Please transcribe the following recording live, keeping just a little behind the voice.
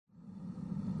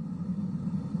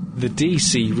the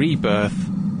DC Rebirth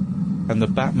and the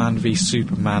Batman v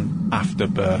Superman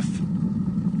Afterbirth.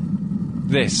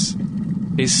 This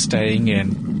is Staying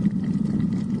In.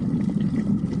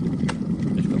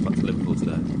 I just got back to Liverpool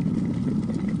today.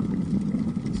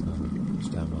 So I was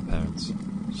down with my parents,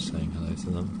 just saying hello to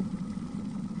them.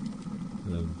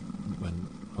 And then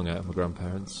hung out with my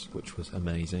grandparents, which was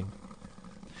amazing.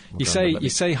 You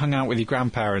say hung out with your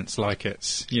grandparents like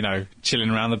it's, chilling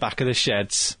around the back of the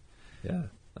sheds. Yeah,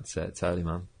 that's it, totally,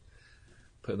 man.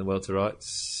 Putting the world to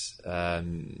rights. They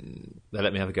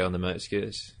let me have a go on the motor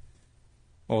scooters.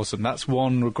 Awesome. That's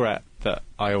one regret that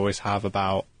I always have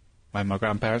about when my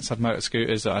grandparents had motor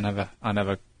scooters, that I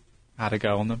never had a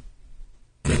go on them.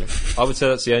 I would say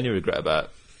that's the only regret about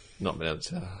not being able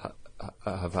to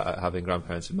having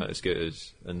grandparents with motor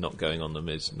scooters and not going on them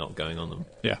is not going on them.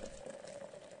 Yeah.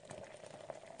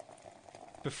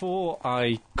 Before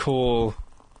I call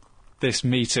this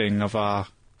meeting of our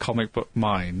comic book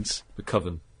minds... The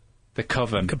Coven.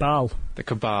 Cabal. The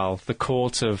Cabal. The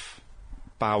Court of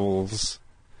Bowels.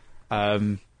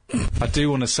 I do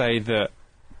want to say that,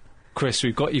 Chris,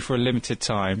 we've got you for a limited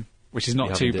time, which is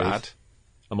not too bad.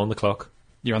 I'm on the clock.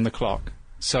 You're on the clock.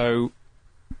 So,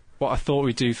 what I thought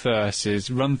we'd do first is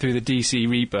run through the DC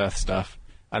Rebirth stuff,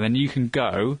 and then you can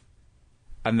go,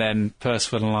 and then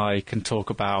Percival and I can talk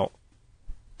about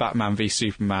Batman v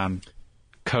Superman,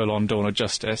 Dawn of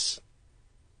Justice.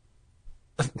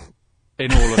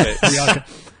 In all of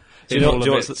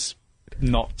its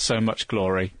not so much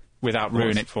glory, without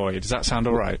ruining it for you. Does that sound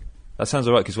all right? That sounds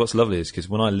all right, because what's lovely is, because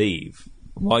when I leave,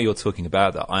 while you're talking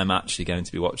about that, I'm actually going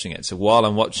to be watching it. So while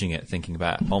I'm watching it, thinking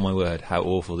about, oh my word, how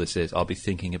awful this is, I'll be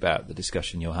thinking about the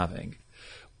discussion you're having.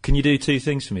 Can you do two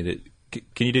things for me?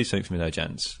 Can you do something for me, though,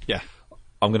 gents? Yeah.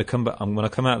 I'm going to come back. When I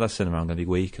come out of that cinema, I'm going to be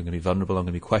weak. I'm going to be vulnerable. I'm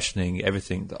going to be questioning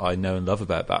everything that I know and love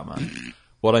about Batman.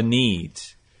 What I need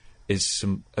is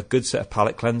a good set of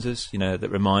palate cleansers, that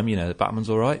remind me, that Batman's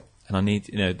all right. And I need,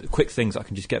 the quick things I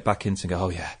can just get back into and go, oh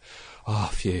yeah, oh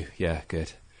phew, yeah,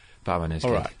 good. Batman is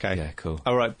all good. Right, okay. Yeah, cool.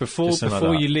 All right. Before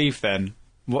you leave, then,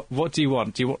 what do you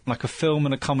want? Do you want like a film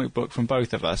and a comic book from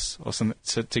both of us, or something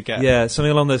to get? Yeah,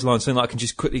 something along those lines. Something that I can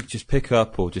just quickly just pick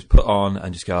up or just put on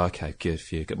and just go, okay, good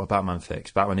for you. Get my Batman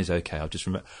fix. Batman is okay. I'll just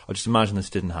imagine this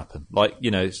didn't happen, like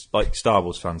like Star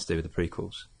Wars fans do with the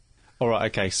prequels. All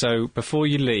right. Okay. So before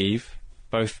you leave,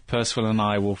 both Percival and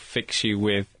I will fix you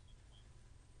with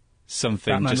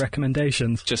something. Batman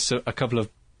recommendations. Just a couple of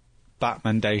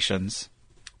Batmandations.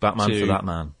 Batman for that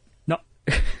man. No.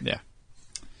 Yeah.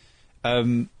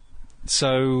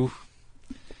 So,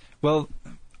 well,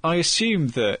 I assume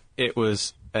that it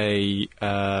was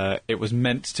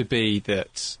meant to be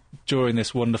that during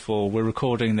this we're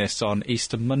recording this on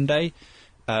Easter Monday.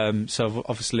 So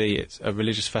obviously it's a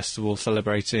religious festival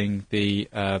celebrating the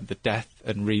death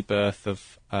and rebirth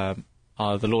of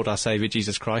the Lord our Saviour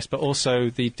Jesus Christ, but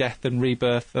also the death and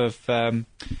rebirth of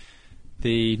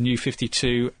the New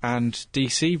 52 and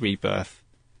DC Rebirth.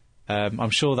 I'm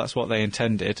sure that's what they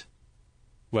intended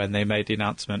when they made the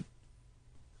announcement.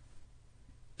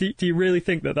 Do you really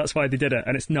think that that's why they did it,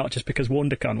 and it's not just because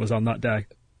WonderCon was on that day?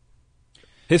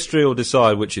 History will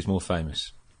decide which is more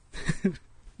famous.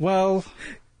 Well,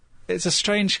 it's a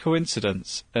strange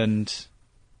coincidence, and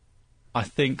I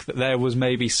think that there was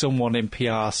maybe someone in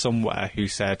PR somewhere who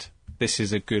said, this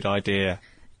is a good idea.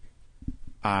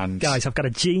 And guys, I've got a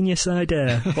genius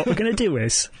idea. What we're going to do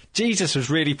is... Jesus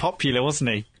was really popular, wasn't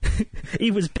he?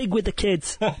 He was big with the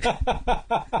kids.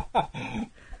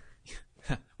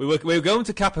 We were going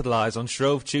to capitalise on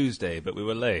Shrove Tuesday, but we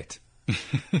were late.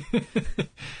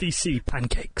 DC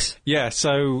pancakes. Yeah,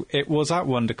 so it was at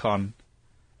WonderCon.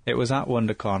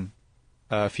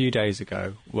 A few days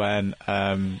ago when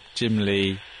Jim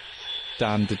Lee,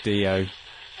 Dan DiDio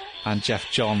and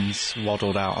Jeff Johns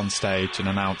waddled out on stage and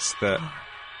announced that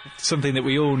something that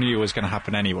we all knew was going to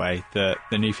happen anyway, that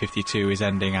the New 52 is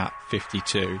ending at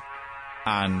 52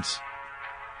 and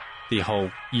the whole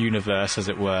universe, as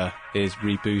it were, is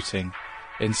rebooting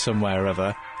in some way or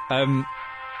other. Dan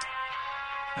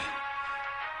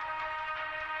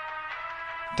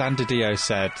DiDio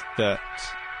said that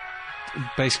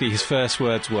basically his first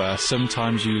words were,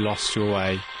 sometimes you lost your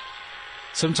way.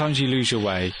 Sometimes you lose your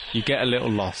way. You get a little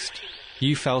lost.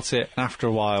 You felt it, and after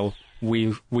a while,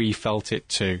 we felt it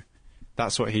too.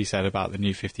 That's what he said about the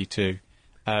New 52.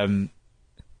 So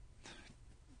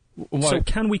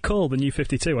can we call the New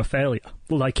 52 a failure,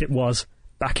 like it was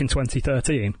back in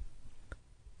 2013?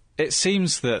 It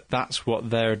seems that that's what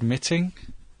they're admitting.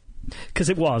 Because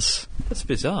it was. That's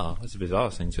bizarre. That's a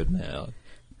bizarre thing to admit.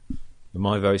 In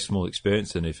my very small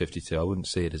experience of the New 52, I wouldn't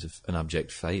see it as an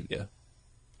abject failure.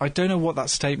 I don't know what that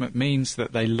statement means,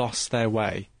 that they lost their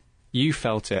way. You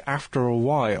felt it after a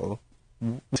while.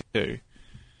 What to do?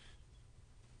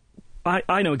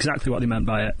 I know exactly what they meant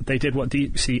by it. They did what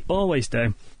DC always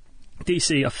do.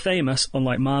 DC are famous,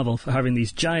 unlike Marvel, for having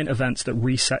these giant events that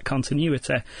reset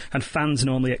continuity, and fans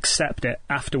normally accept it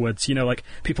afterwards. You know, like,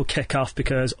 people kick off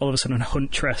because all of a sudden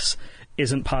Huntress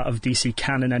isn't part of DC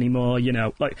canon anymore. You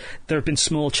know, like, there have been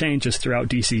small changes throughout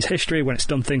DC's history when it's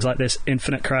done things like this: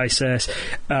 Infinite Crisis,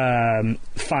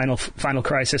 Final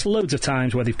Crisis, loads of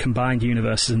times where they've combined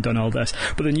universes and done all this.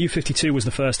 But the New 52 was the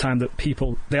first time that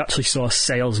they actually saw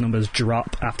sales numbers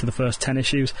drop after the first 10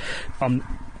 issues on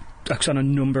a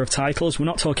number of titles. We're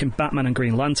not talking Batman and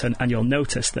Green Lantern, and you'll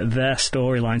notice that their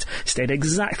storylines stayed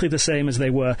exactly the same as they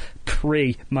were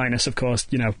pre, minus, of course,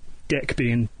 you know, Dick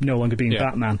no longer being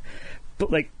Batman. But,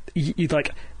 like,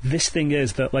 this thing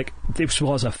is that, like, this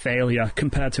was a failure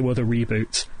compared to other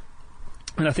reboots.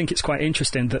 And I think it's quite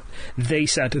interesting that they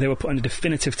said they were putting a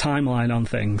definitive timeline on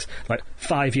things, like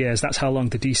 5 years, that's how long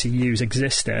the DCUs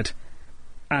existed.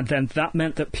 And then that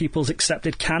meant that people's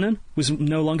accepted canon was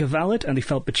no longer valid, and they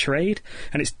felt betrayed.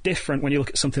 And it's different when you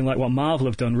look at something like what Marvel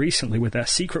have done recently with their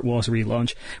Secret Wars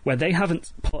relaunch, where they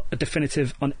haven't put a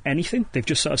definitive on anything. They've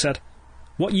just sort of said,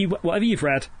 whatever you've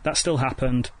read, that still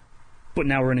happened, but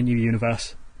now we're in a new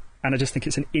universe. And I just think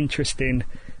it's an interesting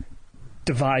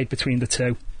divide between the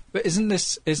two. But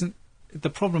the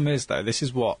problem is, though, this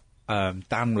is what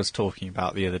Dan was talking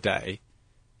about the other day,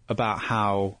 about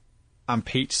how, and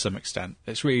Pete to some extent,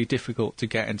 it's really difficult to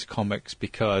get into comics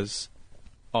because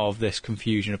of this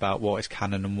confusion about what is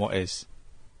canon and what is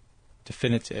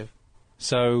definitive.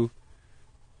 So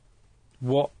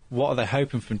what are they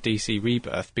hoping from DC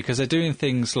Rebirth? Because they're doing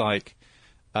things like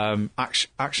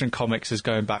Action Comics is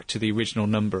going back to the original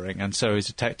numbering, and so is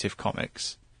Detective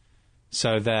Comics.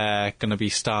 So they're going to be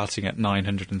starting at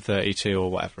 932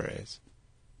 or whatever it is.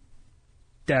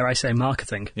 Dare I say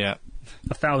marketing? Yeah.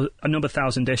 A number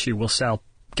 1,000 issue will sell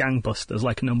gangbusters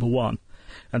like a number one.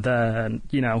 And then,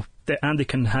 you know, Andy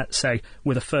can say,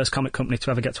 we're the first comic company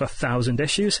to ever get to 1,000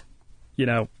 issues. You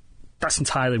know, that's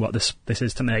entirely what this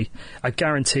is to me. I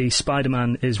guarantee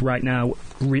Spider-Man is right now,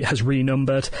 has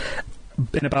renumbered.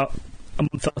 In about a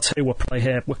month or two, we'll probably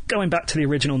hear, we're going back to the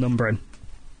original numbering.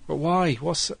 But why?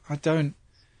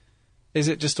 Is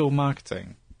it just all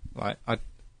marketing?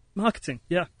 Marketing,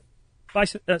 yeah.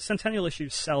 Centennial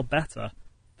issues sell better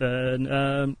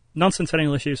than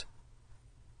non-centennial issues.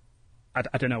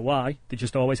 I don't know why. They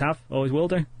just always have, always will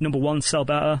do. Number one sell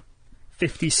better,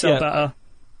 50s sell better.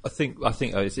 I think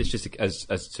it's just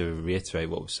as to reiterate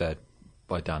what was said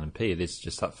by Dan and P. It's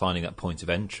just that finding that point of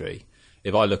entry.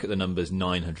 If I look at the numbers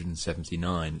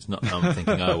 979, it's not. I'm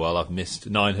thinking, oh well, I've missed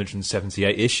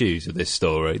 978 issues of this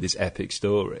story, this epic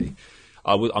story.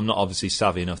 I'm not obviously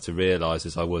savvy enough to realise,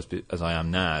 as I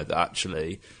am now, that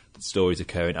actually the stories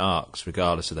occur in arcs,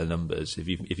 regardless of their numbers. If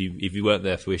you weren't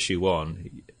there for issue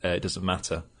 1, it doesn't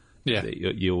matter. Yeah,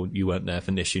 you weren't there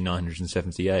for issue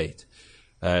 978.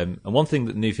 And one thing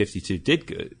that New 52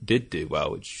 did do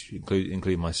well, which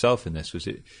include myself in this, was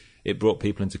it brought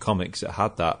people into comics that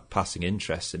had that passing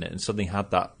interest in it, and something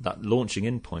had that launching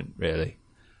in point, really.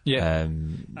 Yeah,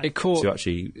 it caught to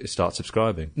actually start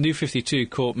subscribing. New 52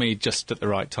 caught me just at the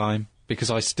right time, because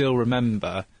I still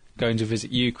remember going to visit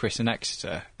you, Chris, in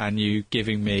Exeter, and you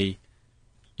giving me,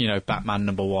 you know, Batman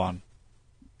 #1,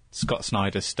 Scott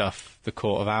Snyder's stuff, The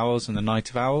Court of Owls and The Night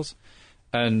of Owls,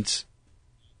 and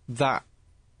that,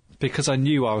 because I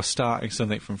knew I was starting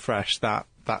something from fresh,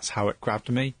 that's how it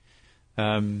grabbed me.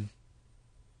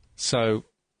 So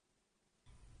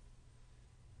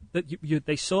that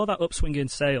they saw that upswing in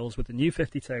sales with the New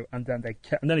 52, and then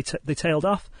they tailed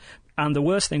off. And the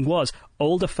worst thing was,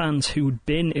 older fans who'd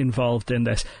been involved in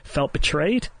this felt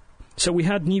betrayed. So we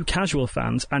had new casual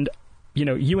fans, and you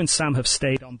know, you and Sam have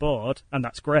stayed on board, and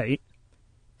that's great.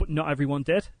 But not everyone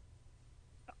did.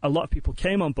 A lot of people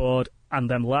came on board and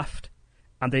then left,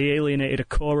 and they alienated a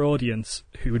core audience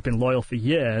who had been loyal for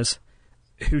years,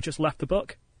 who just left the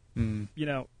book. You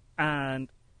know, and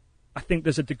I think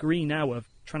there's a degree now of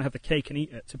trying to have the cake and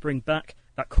eat it, to bring back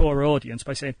that core audience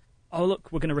by saying, oh,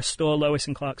 look, we're going to restore Lois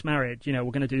and Clark's marriage, you know,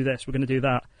 we're going to do this, we're going to do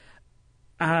that.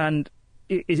 And,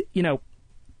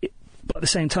 but at the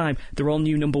same time, they're all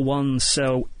new number ones,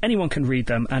 so anyone can read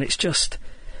them, and it's just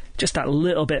that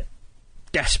little bit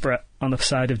desperate on the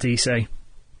side of DC.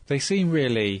 They seem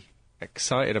really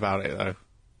excited about it, though.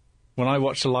 When I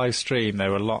watched a live stream, they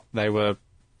were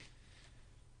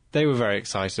very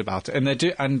excited about it,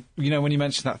 and you know, when you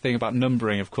mentioned that thing about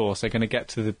numbering, of course, they're going to get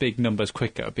to the big numbers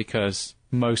quicker because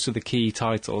most of the key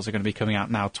titles are going to be coming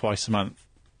out now twice a month.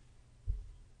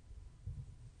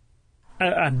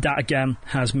 And that again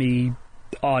has me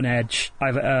on edge.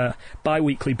 I've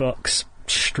bi-weekly books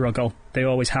struggle. They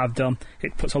always have done.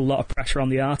 It puts a lot of pressure on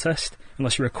the artist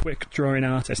unless you're a quick drawing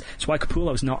artist. That's why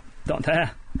Capullo's not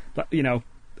there. But you know,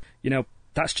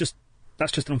 that's just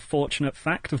an unfortunate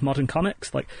fact of modern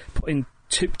comics. Like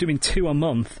doing 2 a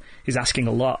month is asking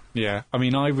a lot. Yeah, I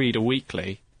mean, I read a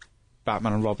weekly,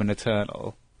 Batman and Robin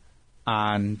Eternal,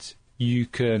 and you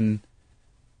can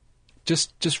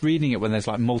just reading it when there's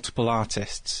like multiple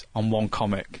artists on one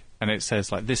comic, and it says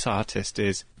like this artist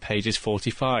is pages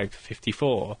 45 to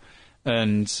 54,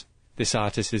 and this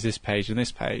artist is this page and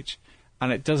this page,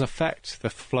 and it does affect the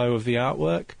flow of the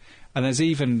artwork. And there's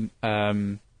even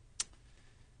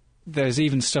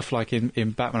stuff like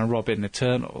in Batman and Robin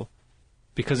Eternal,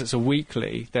 because it's a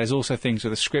weekly, there's also things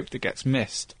with the script that gets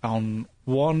missed. On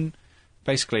one,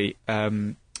 basically,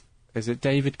 is it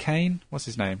David Kane? What's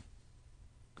his name?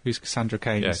 Who's Cassandra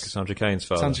Cain's? Yeah, Cassandra Cain's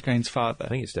father. Cassandra Cain's father. I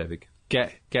think it's David.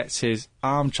 Gets his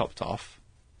arm chopped off,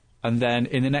 and then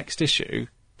in the next issue,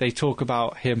 they talk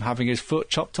about him having his foot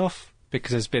chopped off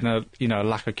because there's been a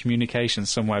lack of communication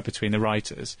somewhere between the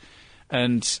writers,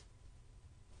 and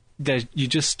you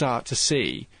just start to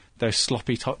see those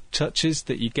sloppy touches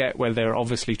that you get where they're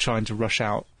obviously trying to rush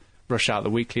out the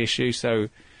weekly issue. So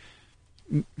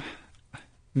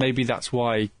maybe that's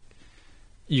why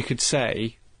you could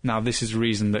say now this is the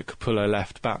reason that Capullo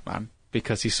left Batman,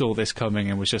 because he saw this coming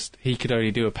and he could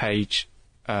only do a page.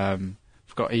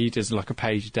 He does like a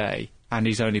page a day, and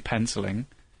he's only penciling.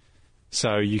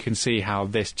 So you can see how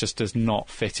this just does not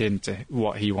fit into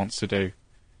what he wants to do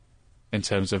in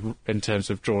terms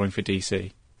of drawing for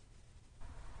DC.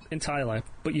 Entirely.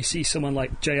 But you see someone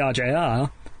like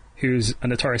JRJR, who's a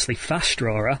notoriously fast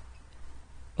drawer,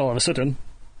 all of a sudden,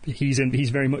 he's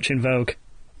very much in vogue.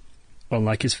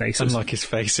 Unlike his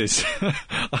faces.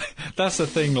 That's the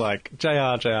thing, like,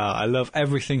 JRJR, I love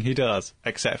everything he does,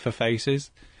 except for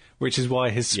faces, which is why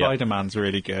his Spider-Man's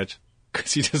really good,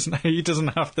 because he doesn't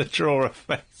have to draw a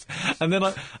face. And then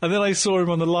I saw him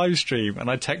on the live stream,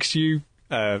 and I text you,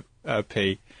 P,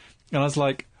 and I was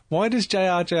like, why does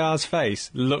JRJR's face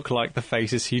look like the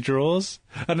faces he draws?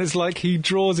 And it's like he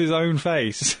draws his own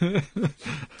face.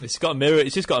 It's got a mirror.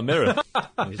 It's just got a mirror.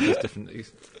 It's just different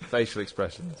facial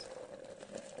expressions.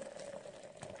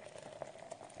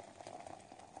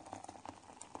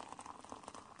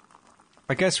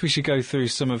 I guess we should go through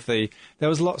some of there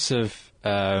was lots of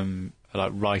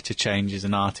like writer changes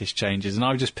and artist changes, and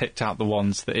I've just picked out the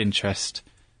ones that interest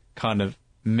kind of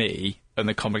me and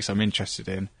the comics I'm interested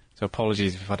in. So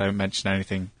apologies if I don't mention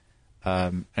anything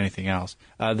else.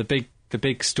 The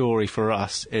big story for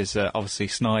us is obviously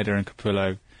Snyder and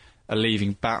Capullo are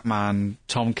leaving Batman.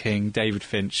 Tom King, David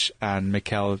Finch, and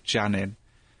Mikel Janin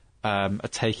are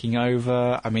taking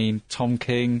over. I mean, Tom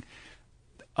King,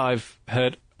 I've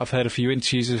heard a few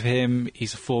interviews of him.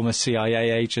 He's a former CIA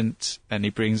agent, and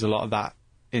he brings a lot of that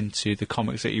into the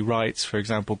comics that he writes. For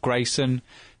example, Grayson,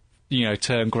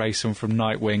 turned Grayson from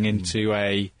Nightwing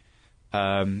into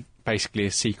basically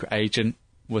a secret agent,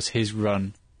 was his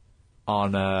run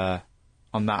on that,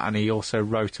 and he also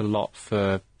wrote a lot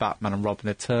for Batman and Robin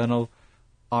Eternal.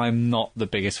 I'm not the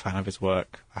biggest fan of his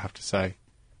work, I have to say.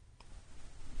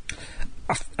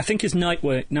 I think his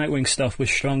Nightwing stuff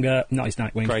was stronger. Not his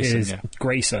Nightwing,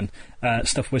 Grayson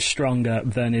stuff was stronger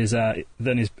than his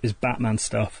Batman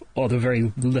stuff, or the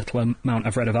very little amount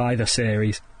I've read of either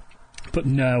series. But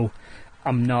no,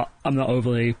 I'm not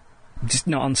overly, just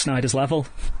not on Snyder's level.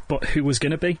 But who was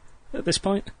going to be at this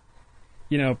point?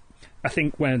 I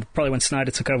think when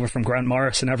Snyder took over from Grant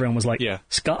Morrison, everyone was like,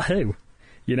 Scott who?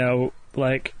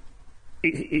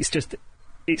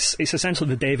 It's essentially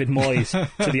the David Moyes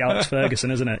to the Alex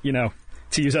Ferguson, isn't it?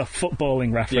 To use a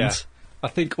footballing reference. Yeah. I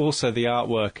think also the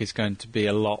artwork is going to be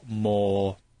a lot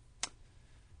more.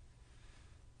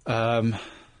 What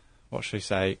should I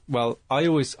say? Well, I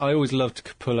always loved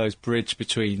Capullo's bridge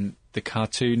between the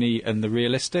cartoony and the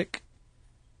realistic,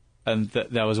 and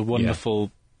that there was a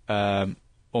wonderful,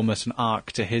 almost an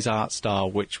arc to his art style,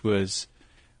 which was,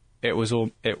 it was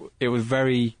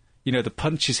very, the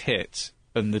punches hit.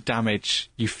 And the damage,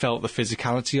 you felt the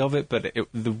physicality of it, but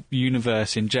the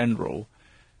universe in general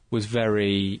was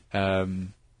very, was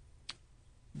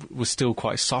still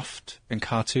quite soft and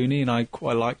cartoony, and I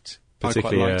quite liked it.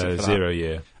 Particularly Zero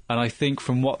Year. And I think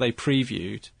from what they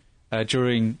previewed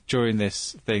during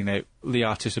this thing, the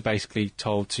artists were basically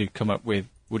told to come up would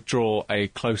draw a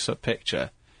close-up picture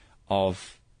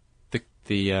of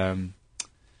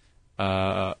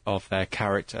of their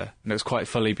character, and it was quite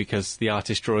funny because the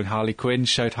artist drawing Harley Quinn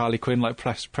showed Harley Quinn like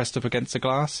pressed up against the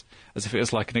glass as if it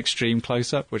was like an extreme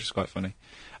close-up, which is quite funny.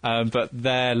 But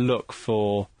their look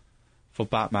for for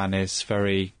Batman is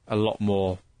a lot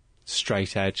more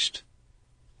straight-edged.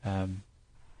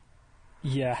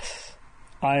 Yes.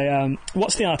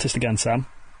 What's the artist again, Sam?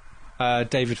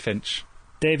 David Finch.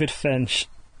 David Finch.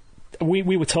 We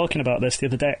were talking about this the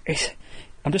other day.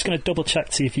 I'm just going to double check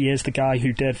to see if he is the guy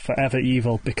who did Forever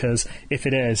Evil, because if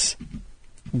it is,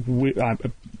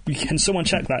 can someone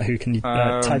check that? Who can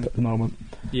type at the moment?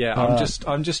 Yeah,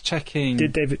 I'm just checking.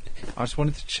 Did David? I just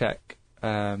wanted to check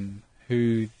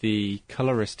who the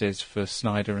colorist is for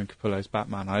Snyder and Capullo's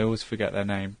Batman. I always forget their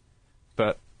name,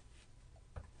 but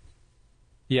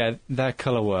yeah, their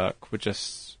color work were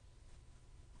just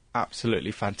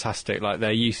absolutely fantastic. Like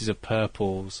their uses of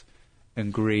purples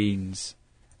and greens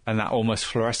and that almost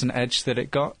fluorescent edge that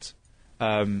it got.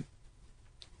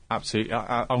 Absolutely,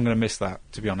 I'm going to miss that,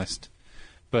 to be honest.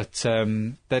 But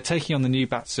they're taking on the new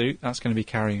Batsuit. That's going to be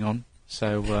carrying on.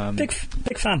 So big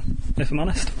fan, if I'm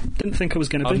honest. Didn't think I was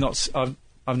going to be.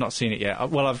 I've not seen it yet.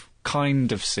 Well, I've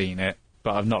kind of seen it,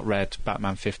 but I've not read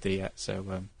Batman 50 yet.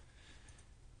 So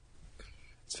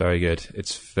it's very good.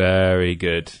 It's very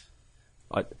good.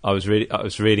 I was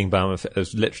reading Batman. There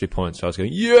was literally points where I was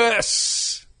going,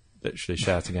 yes, literally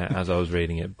shouting out as I was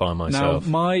reading it by myself.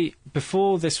 Now,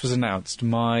 before this was announced,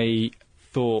 my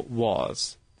thought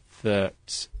was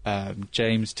that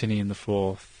James Tynion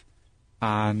IV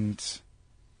and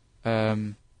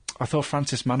I thought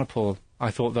Francis Manapul,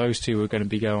 I thought those two were going to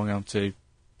be going on to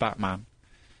Batman.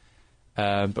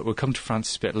 But we'll come to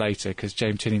Francis a bit later, because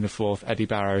James Tynion IV, Eddie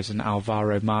Barrows and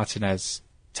Alvaro Martinez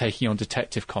taking on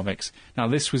Detective Comics. Now,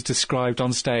 this was described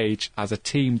on stage as a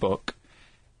team book,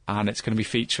 and it's going to be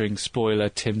featuring, spoiler,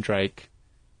 Tim Drake,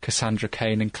 Cassandra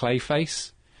Cain and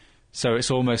Clayface. So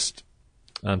it's almost...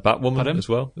 And Batwoman as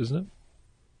well, isn't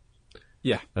it?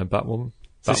 Yeah. And Batwoman.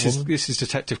 This is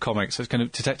Detective Comics. So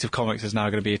Detective Comics is now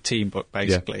going to be a team book,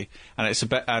 basically. Yeah.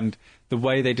 And and the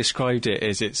way they described it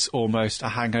is it's almost a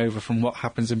hangover from what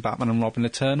happens in Batman and Robin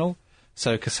Eternal.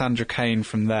 So Cassandra Cain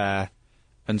from there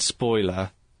and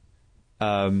Spoiler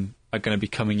are going to be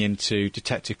coming into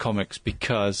Detective Comics,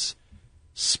 because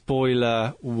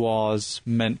Spoiler was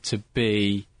meant to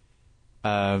be...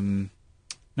 no,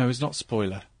 it's not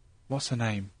Spoiler. What's her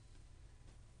name?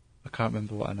 I can't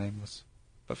remember what her name was,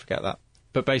 but forget that.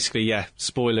 But basically, yeah,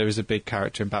 Spoiler is a big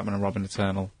character in Batman and Robin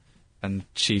Eternal, and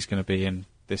she's going to be in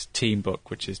this team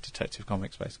book, which is Detective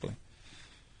Comics, basically.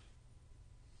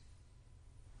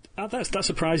 That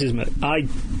surprises me. I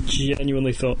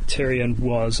genuinely thought Tyrion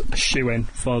was a shoo-in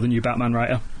for the new Batman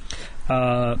writer.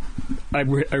 I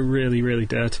really, really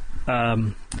did.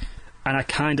 And I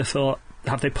kind of thought,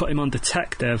 have they put him on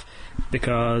detective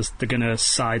because they're going to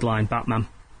sideline Batman?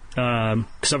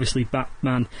 Because obviously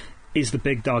Batman is the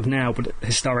big dog now, but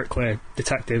historically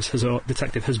Detective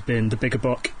has been the bigger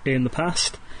book in the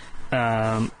past.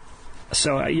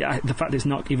 So yeah, the fact it's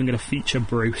not even going to feature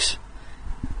Bruce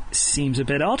seems a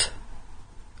bit odd,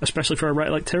 especially for a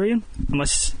writer like Tyrion.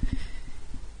 Unless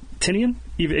Tynion,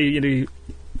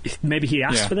 maybe he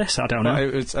asked for this. I don't know.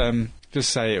 It was just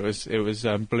say it was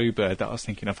Bluebird that I was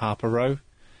thinking of, Harper Row.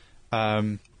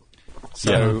 Oh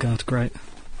God, great.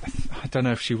 I don't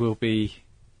know if she will be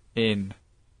in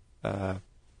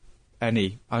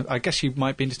any. I guess she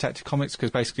might be in Detective Comics,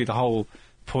 because basically the whole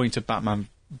point of Batman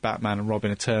and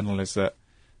Robin Eternal is that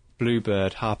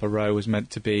Bluebird, Harper Row, was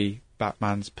meant to be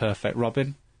Batman's perfect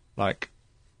Robin. Like,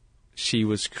 she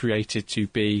was created to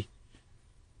be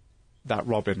that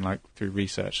Robin, like, through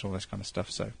research and all this kind of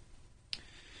stuff. So,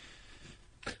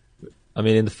 I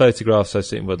mean, in the photographs I've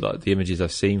seen, with like the images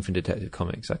I've seen from Detective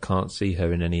Comics, I can't see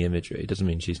her in any imagery. It doesn't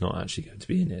mean she's not actually going to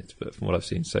be in it, but from what I've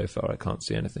seen so far, I can't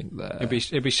see anything there. It'd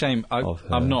be a shame.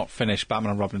 I'm not finished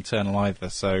Batman and Robin Eternal either,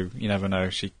 so you never know.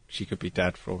 She could be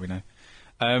dead for all we know.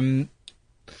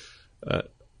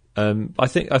 I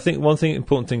think one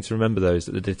important thing to remember, though, is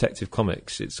that the Detective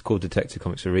Comics, it's called Detective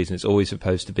Comics for a reason. It's always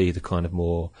supposed to be the kind of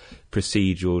more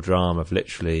procedural drama of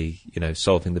literally,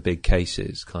 solving the big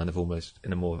cases, kind of almost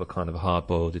in a more of a kind of a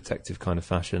hard-boiled detective kind of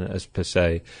fashion, as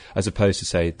opposed to,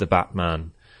 say, the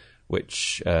Batman,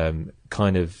 which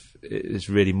kind of is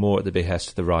really more at the behest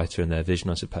of the writer and their vision,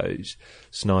 I suppose.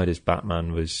 Snyder's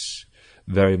Batman was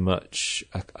very much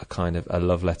a kind of a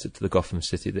love letter to the Gotham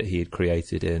City that he had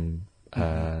created in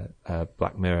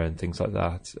Black Mirror and things like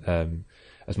that,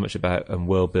 as much about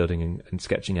world building and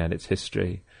sketching out its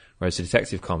history, whereas the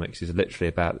Detective Comics is literally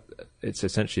about, it's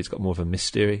got more of a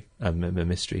mystery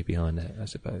behind it, I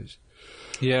suppose.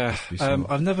 Yeah,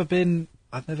 I've never been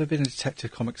a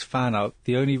Detective Comics fan.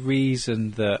 The only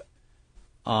reason that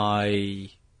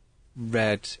I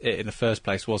read it in the first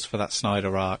place was for that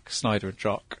Snyder arc, Snyder and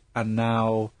Jock, and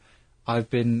now I've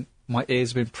been my ears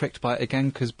have been pricked by it again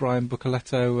because Brian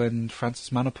Bucoletto and Francis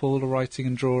Manapul are writing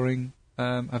and drawing.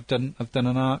 I've done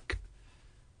an arc.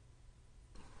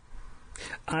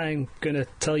 I'm going to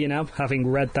tell you now, having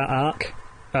read that arc,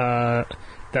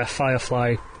 their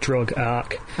Firefly drug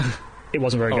arc, it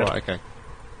wasn't very good. Right, okay.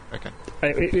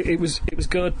 It was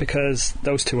good because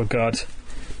those two are good,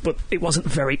 but it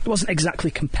wasn't exactly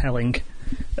compelling.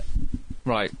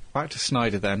 Right, back to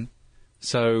Snyder then.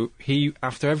 So he,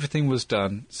 after everything was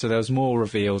done, so there was more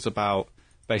reveals about,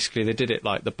 basically they did it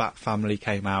like the Bat family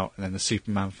came out, and then the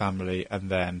Superman family, and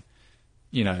then,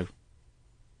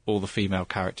 all the female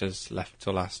characters left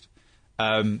till last.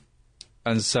 And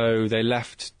so they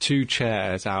left 2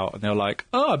 chairs out, and they were like,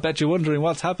 I bet you're wondering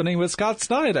what's happening with Scott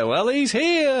Snyder. Well, he's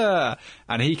here!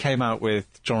 And he came out with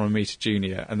John Romita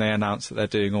Jr., and they announced that they're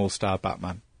doing All-Star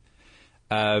Batman.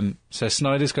 So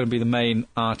Snyder's going to be the main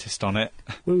artist on it.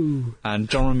 Woo. And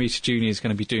John Romita Jr. is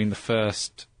going to be doing the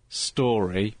first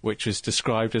story, which was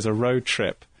described as a road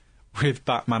trip with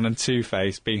Batman and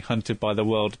Two-Face being hunted by the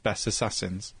world's best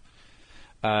assassins.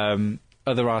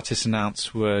 Other artists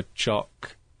announced were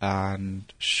Jock and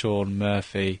Sean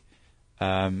Murphy.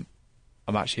 I'm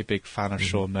actually a big fan of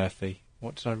Sean Murphy.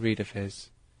 What did I read of his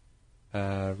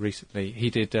recently? He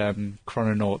did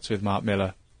Chrononauts with Mark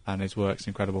Miller, and his work's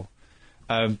incredible.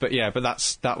 But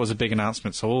that was a big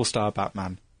announcement. So All-Star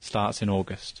Batman starts in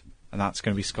August, and that's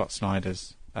going to be Scott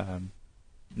Snyder's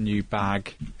new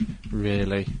bag,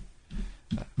 really.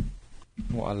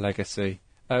 What a legacy.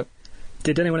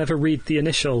 Did anyone ever read the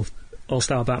initial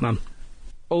All-Star Batman?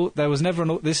 There was never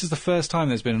this is the first time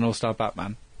there's been an All-Star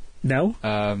Batman. No?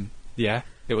 Yeah,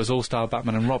 it was All-Star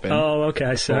Batman and Robin. Oh,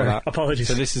 okay, sorry. Apologies.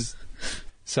 So this is...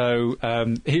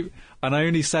 and I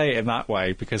only say it in that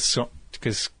way because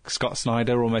Scott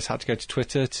Snyder almost had to go to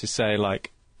Twitter to say,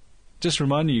 like, just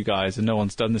reminding you guys, and no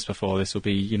one's done this before, this will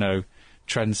be,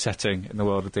 trend-setting in the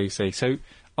world of DC. So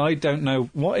I don't know,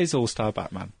 what is All-Star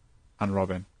Batman and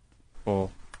Robin? Or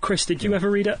Chris, did you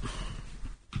ever read it?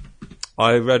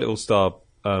 I read All-Star...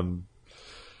 am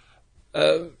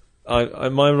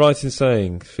I right in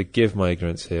saying, forgive my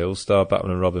ignorance here, All-Star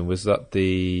Batman and Robin, was that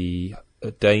the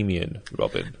Damian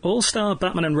Robin? All-Star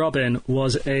Batman and Robin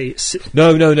was a... No.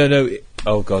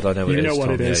 Oh, God, I know what it is. You know what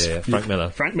Tom. it is. Yeah. Frank Miller.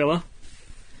 Frank Miller.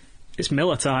 It's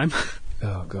Miller time.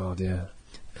 Oh, God, yeah.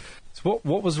 So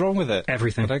what was wrong with it?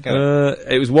 Everything. I don't get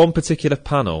it. It was one particular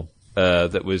panel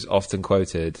that was often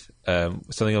quoted,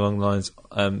 something along the lines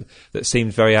that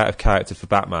seemed very out of character for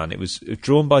Batman. It was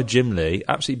drawn by Jim Lee,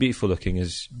 absolutely beautiful looking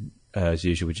as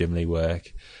usual with Jim Lee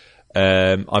work.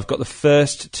 I've got the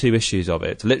first 2 issues of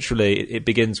it. Literally, it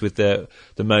begins with the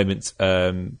moment,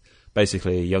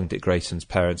 basically, young Dick Grayson's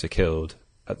parents are killed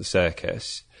at the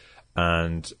circus,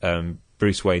 and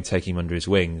Bruce Wayne taking him under his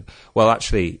wing. Well,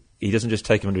 actually, he doesn't just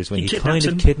take him under his wing, he kind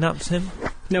of kidnaps him.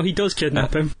 No, he does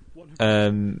kidnap him.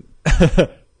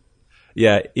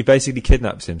 Yeah, he basically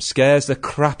kidnaps him, scares the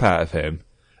crap out of him,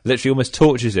 literally almost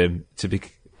tortures him to be...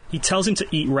 He tells him to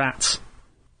eat rats.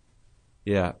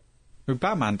 Yeah. Who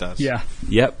Batman does? Yeah.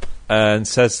 Yep. And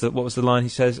says that, what was the line he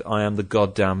says? I am the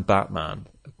goddamn Batman.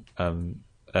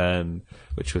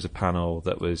 Which was a panel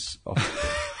that was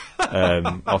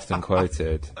often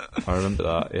quoted. I remember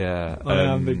that, yeah. I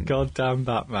am the goddamn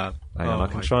Batman. Hang on, I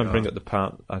can try and bring up the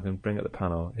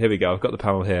panel. Here we go, I've got the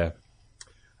panel here.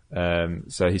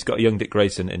 So he's got young Dick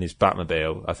Grayson in his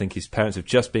Batmobile. I think his parents have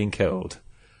just been killed.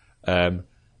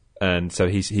 And so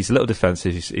he's a little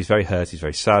defensive. He's very hurt. He's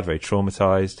very sad, very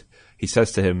traumatized. He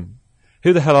says to him,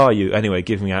 "Who the hell are you anyway,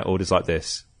 giving out orders like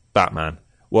this?" Batman.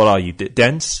 "What are you,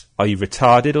 dense? Are you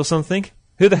retarded or something?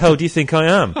 Who the hell do you think I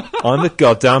am? I'm the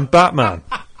goddamn Batman."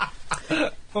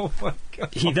 Oh my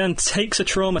God. He then takes a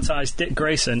traumatized Dick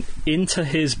Grayson into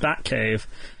his Batcave,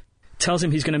 tells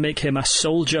him he's going to make him a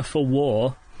soldier for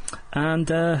war, and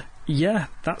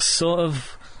that's sort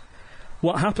of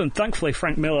what happened. Thankfully,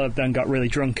 Frank Miller then got really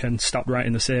drunk and stopped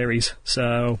writing the series,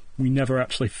 so we never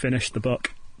actually finished the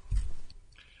book.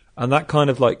 And that kind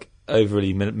of like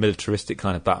overly militaristic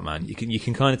kind of Batman, you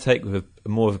can kind of take with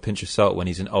more of a pinch of salt when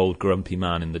he's an old grumpy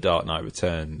man in The Dark Knight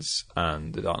Returns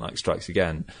and The Dark Knight Strikes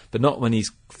Again, but not when he's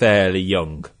fairly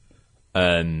young,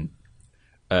 and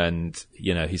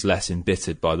he's less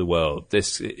embittered by the world.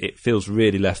 It feels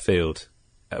really left field.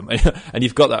 And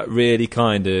you've got that really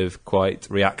kind of quite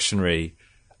reactionary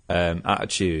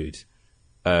attitude,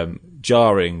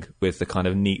 jarring with the kind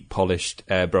of neat, polished,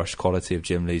 airbrush quality of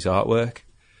Jim Lee's artwork.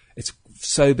 It's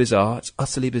so bizarre. It's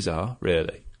utterly bizarre,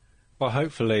 really. Well,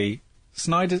 hopefully,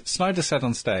 Snyder said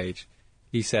on stage,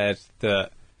 he said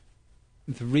that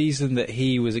the reason that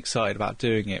he was excited about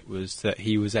doing it was that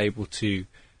he was able to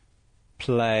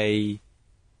play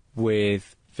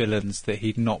with villains that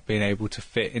he'd not been able to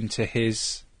fit into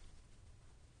his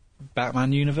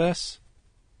Batman universe.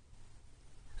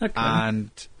 Okay.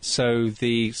 And so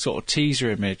the sort of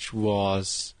teaser image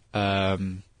was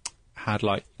had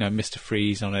like Mr.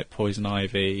 Freeze on it, Poison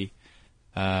Ivy,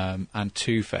 and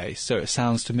Two-Face. So it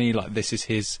sounds to me like this is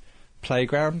his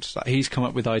playground. Like he's come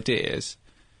up with ideas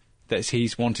that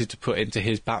he's wanted to put into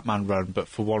his Batman run, but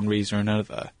for one reason or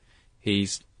another,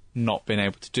 he's not been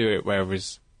able to do it.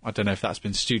 Whereas I don't know if that's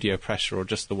been studio pressure or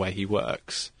just the way he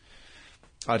works.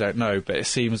 I don't know, but it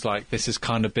seems like this has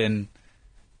kind of been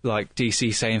like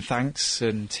DC saying thanks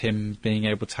and him being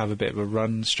able to have a bit of a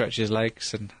run, stretch his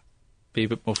legs and be a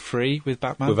bit more free with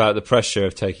Batman. Without the pressure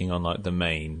of taking on like the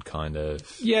main kind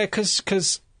of... Yeah,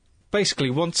 because basically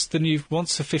once the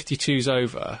 52's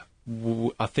over,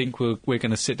 I think we're going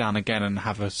to sit down again and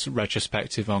have a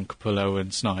retrospective on Capullo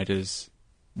and Snyder's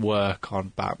work on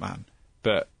Batman.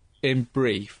 But in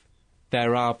brief,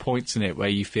 there are points in it where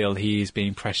you feel he is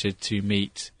being pressured to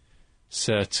meet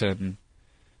certain...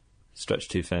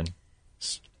 Stretched too thin.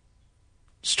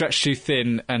 Stretched too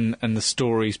thin, and the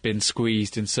story's been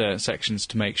squeezed in certain sections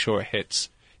to make sure it hits,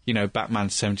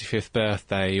 Batman's 75th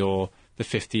birthday or the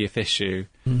 50th issue.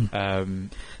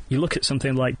 You look at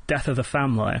something like Death of the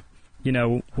Family,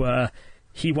 where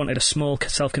he wanted a small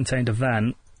self-contained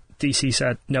event. DC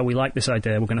said, no, we like this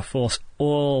idea, we're going to force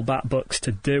all Bat books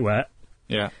to do it.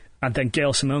 Yeah. And then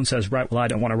Gail Simone says, right, well, I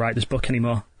don't want to write this book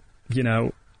anymore.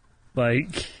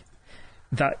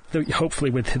 That hopefully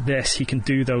with this he can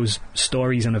do those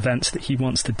stories and events that he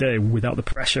wants to do without the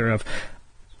pressure of,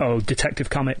 Detective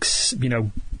Comics,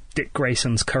 Dick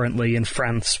Grayson's currently in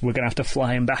France, we're going to have to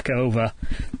fly him back over,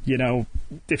 if you know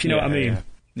what I mean.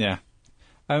 Yeah.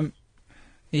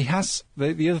 He has...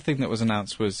 The other thing that was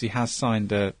announced was he has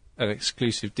signed an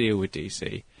exclusive deal with DC,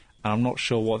 and I'm not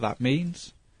sure what that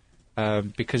means,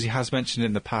 because he has mentioned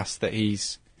in the past that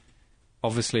he's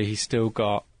still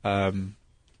got...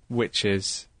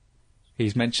 Witches.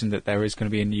 He's mentioned that there is going to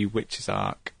be a new Witches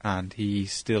arc, and he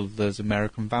still does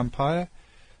American Vampire.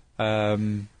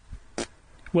 Well,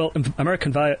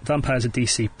 American Vampire is a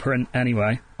DC print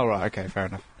anyway. Oh, right, okay, fair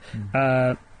enough.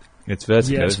 It's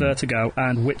Vertigo. Yeah, it's Vertigo,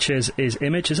 and Witches is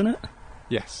Image, isn't it?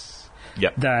 Yes.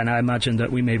 Yep. Then I imagine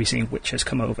that we may be seeing Witches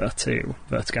come over to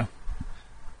Vertigo.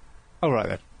 Oh, right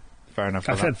then. Fair enough.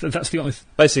 That's the only...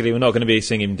 Basically, we're not going to be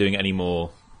seeing him doing any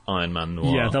more Iron Man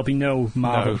noir. Yeah, there'll be no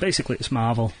Marvel. No. Basically, it's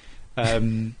Marvel.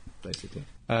 Basically.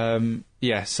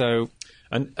 Yeah, so...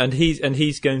 And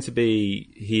he's going to be...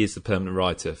 He is the permanent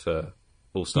writer for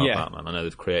All-Star Batman. I know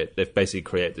they've basically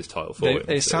created this title for him.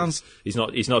 It sounds... He's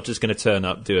not just going to turn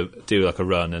up, do like a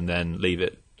run, and then leave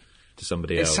it to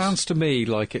somebody else. It sounds to me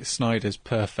like it's Snyder's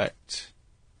perfect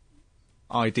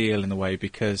ideal in a way,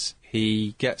 because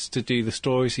he gets to do the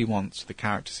stories he wants, the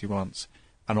characters he wants,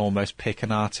 and almost pick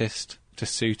an artist to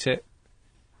suit it.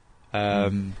 JR,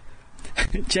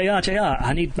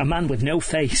 I need a man with no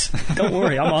face. Don't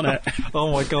worry, I'm on it.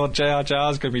 Oh my god, JR's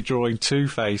going to be drawing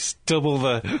Two-Face, double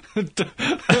the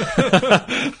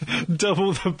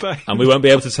base. And we won't be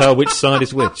able to tell which side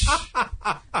is which.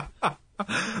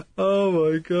 Oh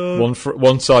my god.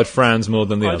 One side frowns more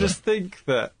than the other. I just think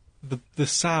that the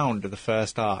sound of the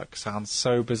first arc sounds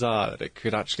so bizarre that it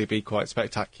could actually be quite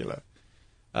spectacular.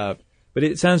 But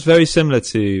it sounds very similar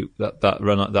to that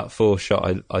run, that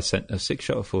 4-shot I sent, a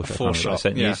 6-shot or 4-shot? 4-shot, I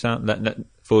sent yeah. you, Sam.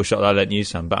 4-shot that I let you,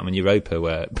 Sam, Batman Europa,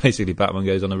 where basically Batman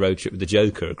goes on a road trip with the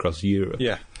Joker across Europe.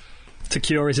 Yeah. To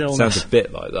cure his illness. Sounds a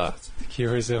bit like that. To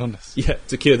cure his illness. Yeah,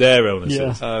 to cure their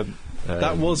illnesses. Yeah.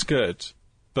 That was good,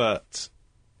 but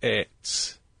it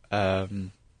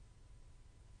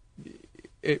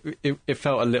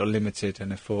felt a little limited,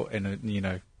 and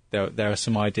there are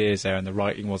some ideas there, and the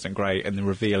writing wasn't great, and the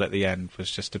reveal at the end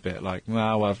was just a bit like,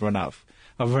 well, I've run out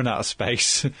of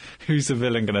space. Who's the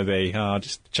villain going to be? I'll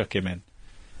just chuck him in.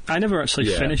 I never actually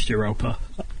finished Europa.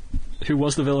 Who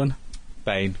was the villain?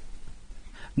 Bane.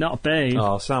 Not Bane.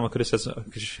 Oh, Sam, I could have said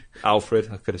something. Alfred,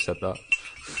 I could have said that.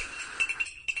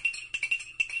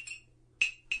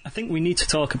 I think we need to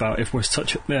talk about, if we're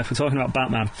talking about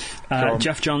Batman,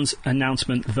 Jeff Johns'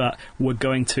 announcement that we're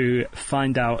going to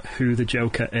find out who the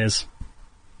Joker is.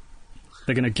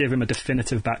 They're going to give him a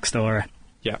definitive backstory.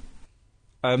 Yeah.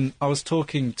 I was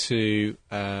talking to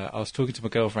my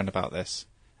girlfriend about this,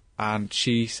 and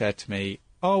she said to me,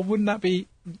 "Oh,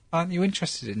 aren't you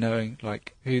interested in knowing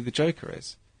like who the Joker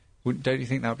is? Don't you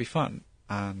think that would be fun?"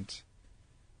 And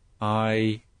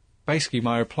my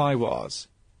reply was,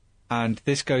 and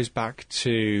this goes back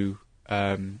to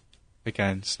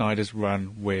again Snyder's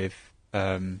run with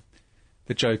the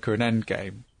Joker and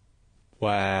Endgame,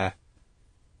 where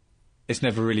it's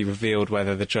never really revealed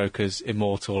whether the Joker's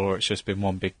immortal or it's just been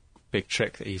one big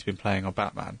trick that he's been playing on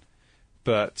Batman.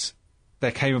 But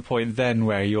there came a point then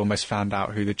where he almost found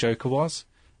out who the Joker was,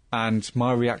 and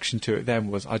my reaction to it then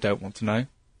was, I don't want to know,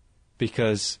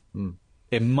 because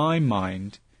in my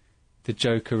mind, the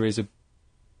Joker is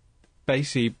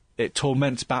basically, it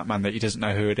torments Batman that he doesn't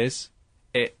know who it is.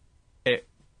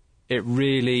 It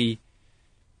really,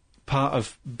 part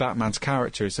of Batman's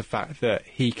character is the fact that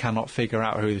he cannot figure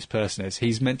out who this person is.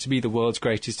 He's meant to be the world's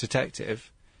greatest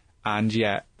detective, and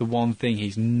yet the one thing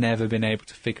he's never been able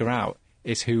to figure out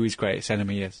is who his greatest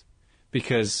enemy is.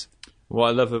 Because what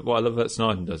I love that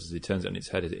Snyder does is he turns it on its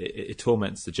head. It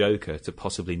torments the Joker to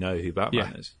possibly know who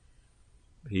Batman is.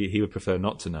 He would prefer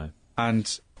not to know. And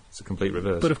it's a complete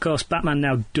reverse. But of course, Batman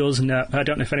now does know. I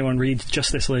don't know if anyone reads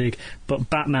Justice League, but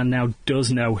Batman now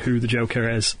does know who the Joker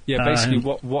is. Yeah, basically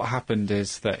what happened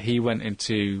is that he went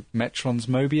into Metron's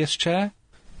Mobius chair,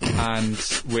 and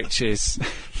which is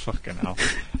fucking hell.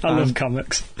 I love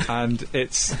comics. And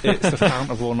it's the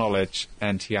fountain of all knowledge,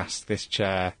 and he asked this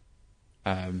chair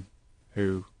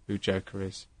who Joker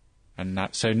is. And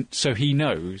that, so he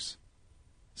knows.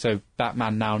 So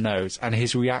Batman now knows, and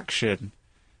his reaction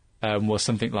was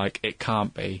something like, it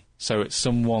can't be. So it's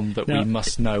someone that we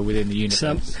must know within the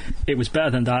universe. So it was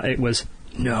better than that. It was,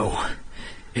 no,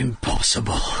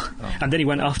 impossible. Oh. And then he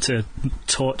went off to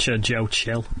torture Joe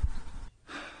Chill.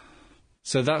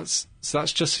 So that's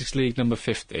Justice League number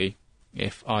 50,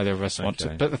 if either of us want to.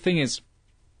 But the thing is,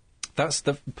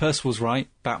 Percival's right,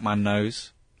 Batman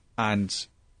knows, and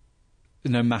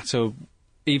no matter,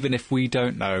 even if we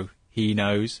don't know, he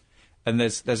knows. And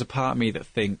there's a part of me that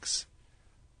thinks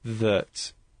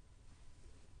that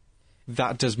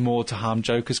does more to harm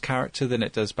Joker's character than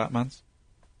it does Batman's.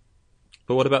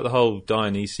 But what about the whole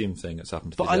Dionysium thing that's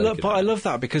happened to the Joker? I love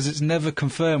that, because it's never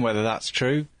confirmed whether that's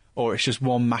true or it's just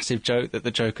one massive joke that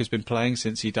the Joker's been playing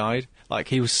since he died. Like,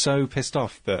 he was so pissed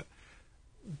off that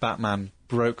Batman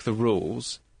broke the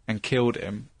rules and killed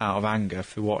him out of anger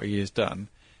for what he has done.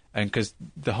 And because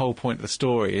the whole point of the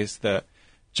story is that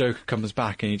Joker comes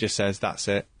back and he just says, that's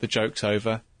it, the joke's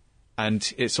over.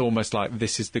 And it's almost like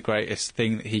this is the greatest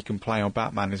thing that he can play on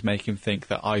Batman, is make him think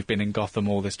that I've been in Gotham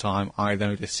all this time, I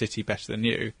know this city better than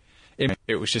you.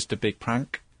 It was just a big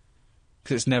prank.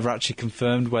 Because it's never actually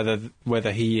confirmed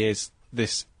whether he is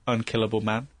this unkillable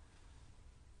man.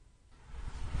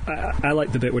 I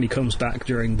like the bit when he comes back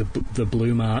during the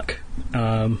blue mark,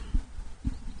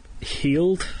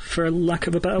 healed, for lack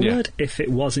of a better word, if it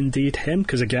was indeed him,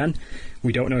 because again,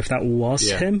 we don't know if that was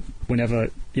him. Whenever,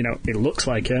 it looks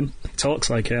like him, it talks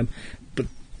like him, but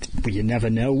you never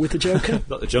know with the Joker.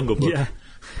 Like the Jungle Book. Yeah.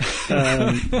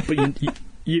 But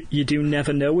you do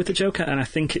never know with the Joker, and I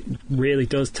think it really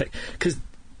does take, because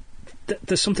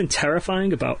there's something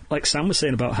terrifying about, like Sam was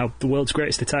saying, about how the world's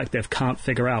greatest detective can't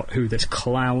figure out who this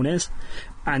clown is,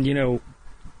 and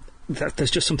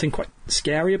there's just something quite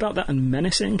scary about that and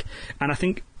menacing, and I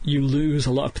think you lose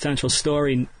a lot of potential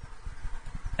story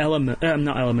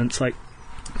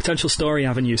potential story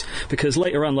avenues, because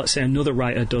later on, let's say another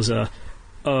writer does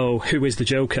who is the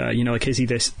Joker? Is he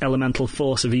this elemental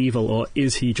force of evil, or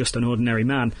is he just an ordinary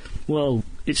man? Well,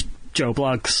 it's Joe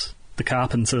Bloggs, the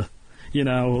carpenter. We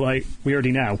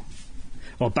already know.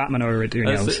 Well, Batman already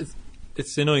knows.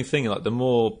 It's the annoying thing, like, the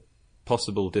more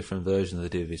possible different versions they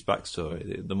do of his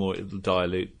backstory, the more it'll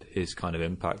dilute his kind of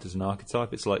impact as an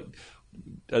archetype. It's like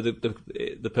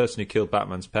the person who killed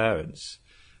Batman's parents,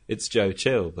 it's Joe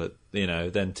Chill, but,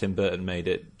 then Tim Burton made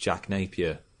it Jack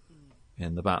Napier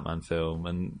in the Batman film,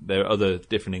 and there are other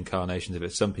different incarnations of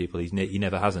it. Some people, he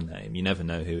never has a name. You never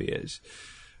know who he is.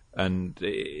 And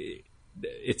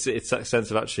it's that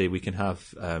sense of, actually, we can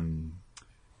have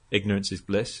ignorance is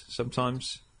bliss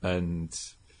sometimes, and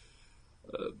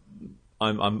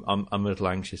I'm a little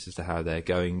anxious as to how they're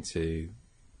going to.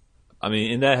 I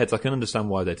mean, in their heads, I can understand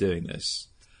why they're doing this.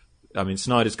 I mean,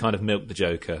 Snyder's kind of milked the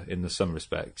Joker in some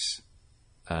respects.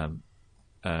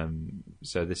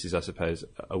 So this is, I suppose,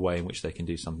 a way in which they can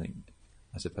do something,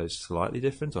 I suppose, slightly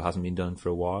different, or hasn't been done for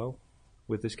a while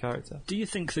with this character. Do you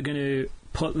think they're going to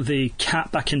put the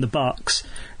cat back in the box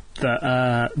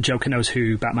that Joker knows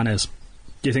who Batman is?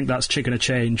 Do you think that's going to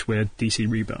change with DC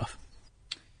Rebirth?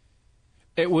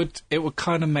 It would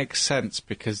kind of make sense,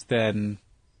 because then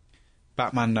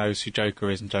Batman knows who Joker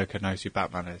is and Joker knows who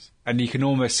Batman is. And you can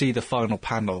almost see the final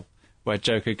panel where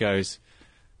Joker goes,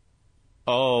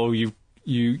 "Oh, you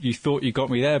thought you got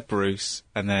me there, Bruce,"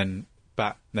 and then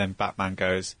Batman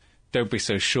goes, "Don't be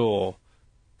so sure,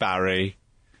 Barry."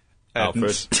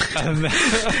 Alfred.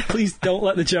 Please don't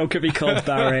let the Joker be called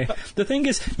Barry. The thing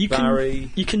is, you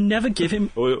can never give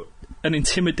him an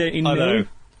intimidating name.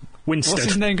 Winstead. What's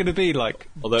his name going to be? Like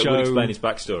Although it Joe... would explain his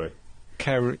backstory.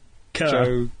 Kerr.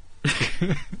 Joe...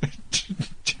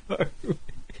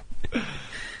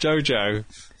 Jojo.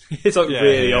 It's like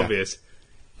really yeah. obvious.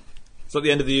 It's like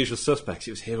the end of The Usual Suspects.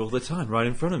 He was here all the time, right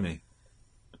in front of me.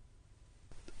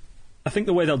 I think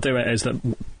the way they'll do it is that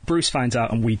Bruce finds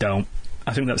out and we don't.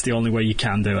 I think that's the only way you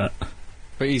can do it.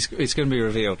 But it's going to be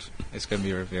revealed. It's going to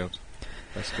be revealed.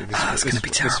 It's going to be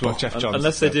terrible. This is what Jeff Johns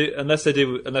unless said.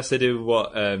 they do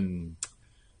what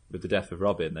with the death of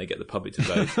Robin, they get the public to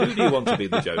vote. Who do you want to be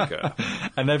the Joker?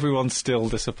 And everyone's still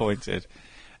disappointed.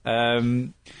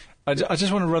 I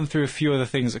just want to run through a few other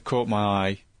things that caught my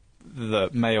eye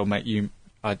that may or make you...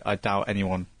 I doubt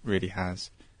anyone really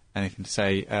has anything to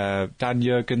say. Dan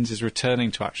Jurgens is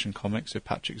returning to Action Comics with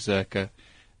Patrick Zirka.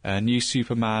 New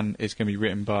Superman is going to be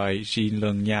written by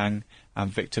Ji-Lung Yang and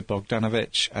Victor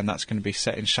Bogdanovich, and that's going to be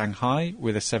set in Shanghai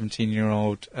with a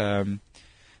 17-year-old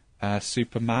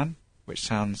Superman, which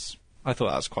sounds... I thought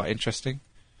that was quite interesting.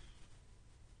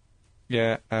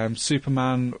 Yeah,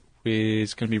 Superman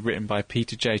is going to be written by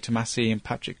Peter J. Tomasi and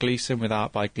Patrick Gleason, with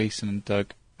art by Gleason and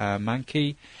Doug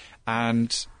Mankey.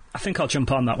 And I think I'll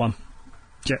jump on that one.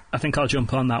 I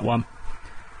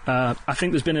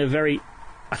think there's been a very...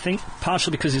 I think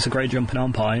partially because it's a great jumping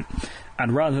on point,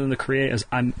 and rather than the creators,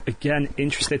 I'm again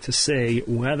interested to see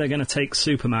where they're going to take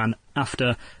Superman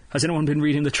after... Has anyone been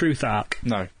reading the Truth arc?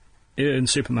 no. In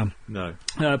Superman? No.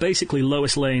 Basically,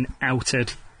 Lois Lane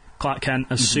outed Clark Kent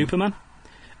as Superman,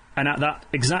 and at that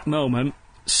exact moment,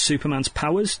 Superman's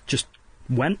powers just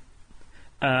went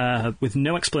with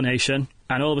no explanation,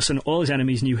 and all of a sudden all his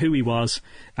enemies knew who he was,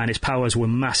 and his powers were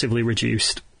massively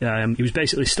reduced. He was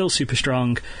basically still super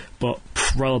strong, but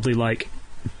probably like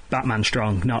Batman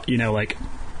strong, not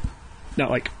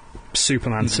like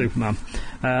Superman.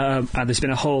 And there's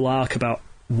been a whole arc about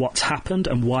what's happened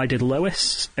and why did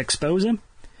Lois expose him,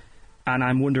 and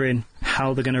I'm wondering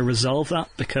how they're going to resolve that,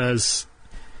 because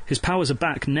his powers are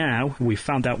back now. We've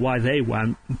found out why they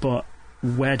went, but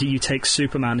where do you take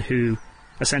Superman, who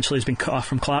essentially has been cut off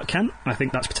from Clark Kent? I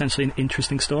think that's potentially an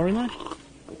interesting storyline.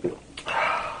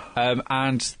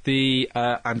 And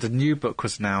a new book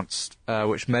was announced,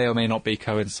 which may or may not be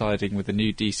coinciding with the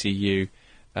new DCU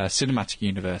cinematic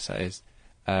universe, that is,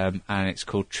 and it's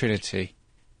called Trinity,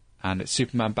 and it's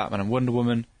Superman, Batman, and Wonder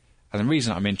Woman. And the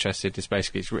reason I'm interested is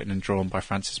basically it's written and drawn by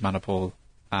Francis Manapul,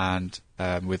 and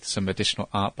with some additional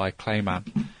art by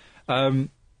Clayman.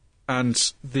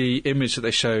 And the image that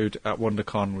they showed at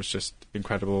WonderCon was just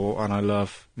incredible, and I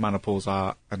love Manapul's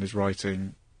art and his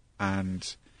writing,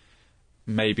 and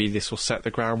maybe this will set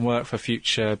the groundwork for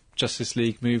future Justice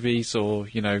League movies, or,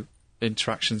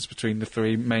 interactions between the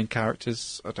three main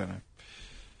characters. I don't know.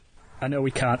 I know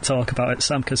we can't talk about it,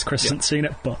 Sam, because Chris hasn't seen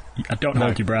it, but I don't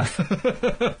hold your breath.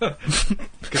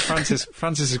 Because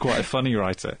Francis is quite a funny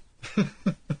writer.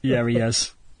 Yeah, he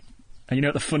is. And you know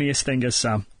what the funniest thing is,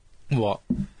 Sam? What?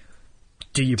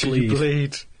 Do you bleed? Do you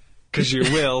bleed? Because you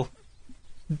will.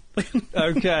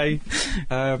 Okay.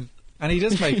 And he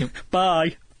does make him...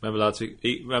 Bye. Remember, lads,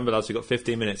 we've got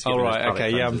 15 minutes. Oh, right, okay,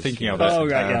 yeah, I'm thinking of it. Oh,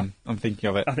 right, yeah. I'm thinking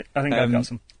of it. I think I've got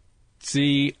some. So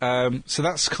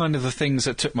that's kind of the things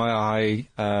that took my eye.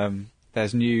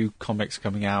 There's new comics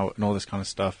coming out and all this kind of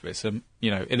stuff. It's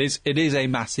it is a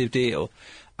massive deal,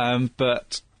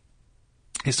 but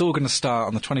it's all going to start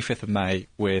on the 25th of May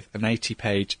with an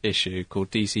 80-page issue called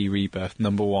DC Rebirth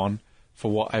 #1. For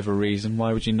whatever reason,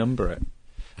 why would you number it?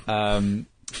 And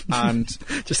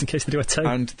just in case they do a two.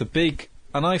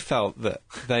 And I felt that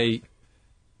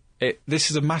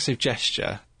this is a massive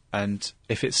gesture, and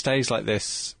if it stays like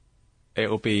this,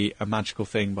 it'll be a magical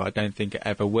thing, but I don't think it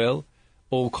ever will.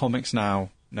 All comics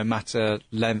now, no matter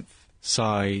length,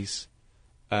 size,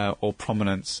 or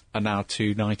prominence, are now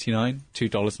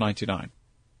 $2.99.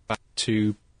 About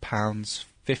 £2.50,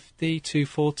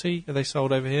 $2.40 are they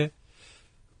sold over here?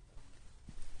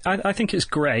 I think it's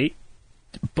great,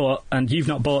 and you've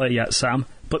not bought it yet, Sam,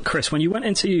 but Chris, when you went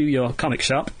into your comic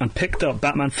shop and picked up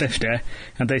Batman 50,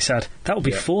 and they said, that will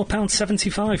be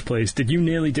 £4.75, please, did you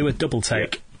nearly do a double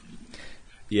take?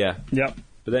 Yeah. Yep.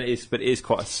 But then it is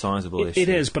quite a sizable issue. It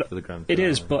is,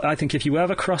 but I think if you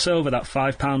ever cross over that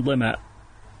 £5 limit,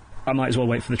 I might as well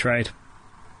wait for the trade.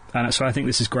 And so I think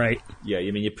this is great. Yeah,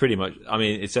 you're pretty much...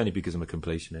 it's only because I'm a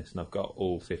completionist, and I've got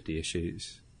all 50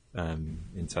 issues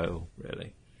in total,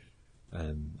 really.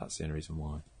 That's the only reason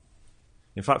why.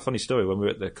 In fact, funny story, when we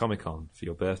were at the Comic-Con for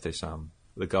your birthday, Sam,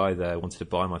 the guy there wanted to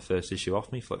buy my first issue off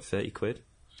me for like £30.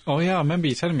 Oh, yeah, I remember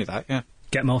you telling me that, yeah.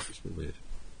 Get more. It's weird.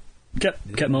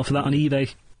 Get more for that on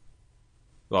eBay.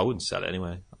 Well, I wouldn't sell it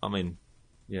anyway.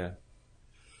 Yeah.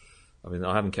 I mean,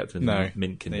 I haven't kept them in No,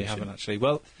 mint condition. you haven't actually.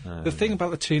 Well, the thing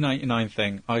about the $2.99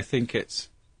 thing, I think it's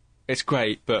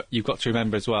great, but you've got to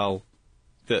remember as well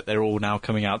that they're all now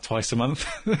coming out twice a month.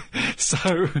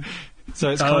 so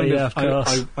it's kind of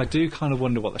course. I do kind of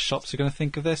wonder what the shops are going to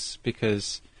think of this,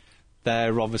 because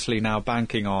they're obviously now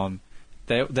banking on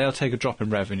they'll take a drop in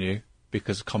revenue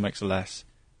because comics are less,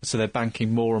 so they're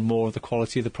banking more and more of the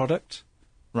quality of the product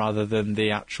rather than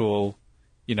the actual,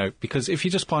 because if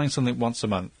you're just buying something once a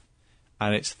month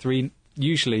and it's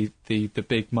usually the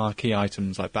big marquee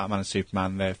items like Batman and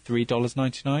Superman, they're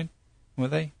 $3.99. Were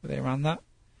they around that?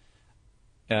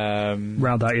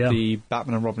 Around that, yeah. The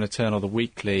Batman and Robin Eternal, the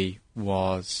weekly,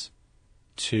 was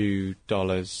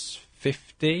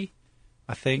 $2.50,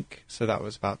 I think. So that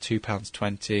was about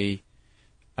 £2.20.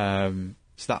 So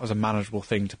that was a manageable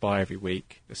thing to buy every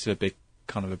week. It's a big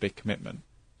commitment.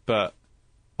 But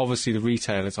obviously the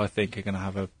retailers, I think, are going to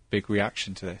have a big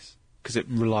reaction to this, because it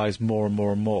relies more and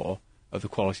more and more of the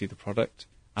quality of the product.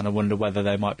 And I wonder whether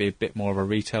there might be a bit more of a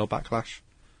retail backlash.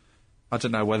 I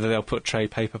don't know whether they'll put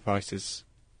trade paper prices,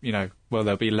 will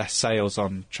there be less sales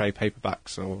on trade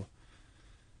paperbacks, or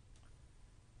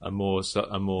and more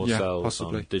sales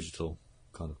possibly on digital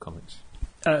kind of comics.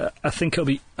 I think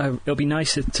it'll be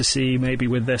nice to see maybe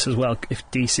with this as well if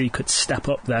DC could step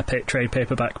up their trade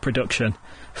paperback production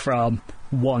from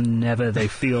whenever they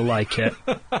feel like it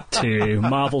to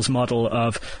Marvel's model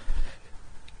of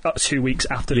 2 weeks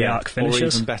after the arc finishes. Or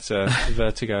even better,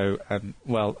 Vertigo and,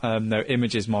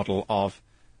 Image's model of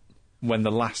when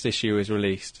the last issue is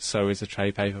released, so is a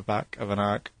trade paperback of an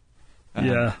arc.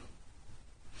 Yeah.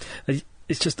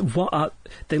 It's just,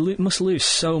 they must lose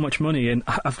so much money, and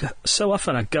so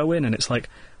often I go in and it's like,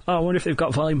 I wonder if they've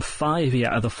got volume 5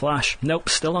 yet of The Flash. Nope,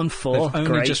 still on 4. They've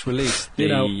only just released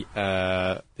the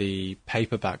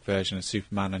paperback version of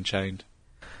Superman Unchained.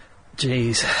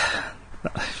 Jeez.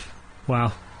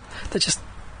 Wow. There's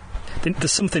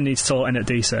something needs sorting at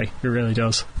DC. It really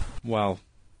does. Well,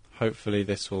 hopefully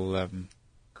this will.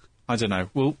 I don't know.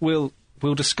 We'll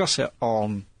discuss it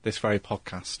on this very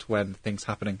podcast when things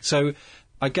happening. So,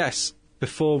 I guess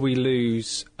before we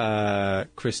lose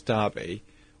Chris Darby,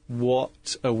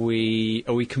 what are we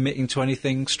committing to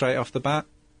anything straight off the bat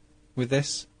with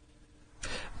this?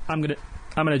 I'm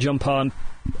gonna jump on.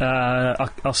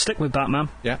 I'll stick with Batman.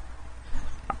 Yeah.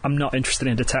 I'm not interested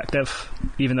in Detective,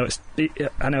 even though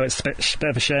I know it's a bit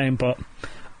of a shame, but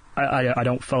I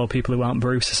don't follow people who aren't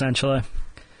Bruce, essentially.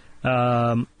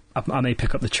 I may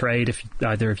pick up the trade if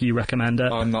either of you recommend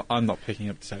it. I'm not picking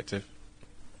up Detective.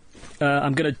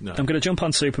 I'm gonna jump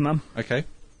on Superman. Okay.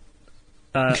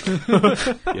 You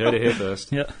heard it here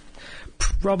first. Yeah.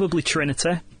 Probably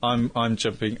Trinity. I'm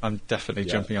definitely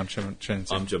jumping on Trinity.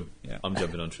 I'm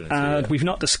jumping on Trinity. We've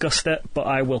not discussed it, but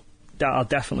I'll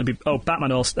definitely be. Oh,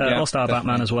 Batman All-Star definitely.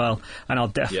 Batman as well, and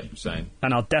I'll same.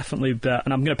 And I'll definitely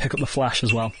and I'm going to pick up the Flash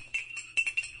as well.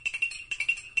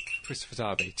 Christopher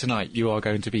Darby, tonight you are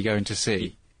going to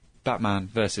see Batman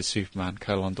versus Superman: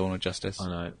 Dawn of Justice. I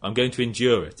know. I'm going to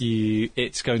endure it.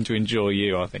 It's going to enjoy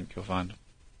you, I think you'll find.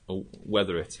 Or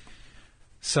weather it.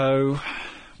 So,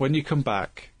 when you come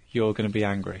back, you're going to be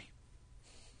angry.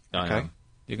 I am.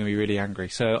 You're going to be really angry.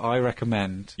 So I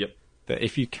recommend that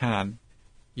if you can,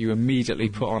 you immediately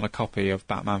put on a copy of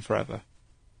Batman Forever.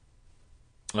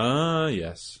 Ah,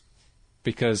 yes.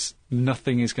 Because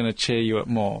nothing is going to cheer you up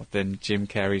more than Jim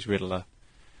Carrey's Riddler.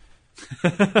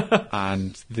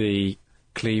 And the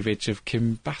cleavage of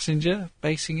Kim Basinger?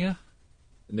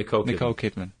 Nicole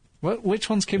Kidman. Which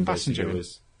one's Kim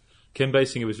Basinger? Kim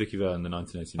Basinger was Vicky Vale in the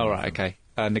 1989 All right, okay.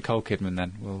 Nicole Kidman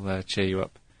then will cheer you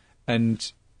up. And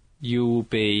you'll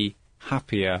be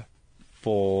happier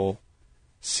for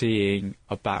seeing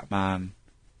a Batman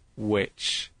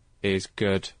which is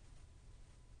good.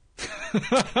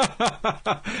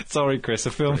 Sorry, Chris,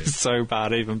 a film is so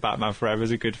bad, even Batman Forever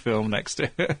is a good film next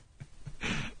to it.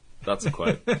 That's a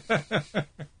quote.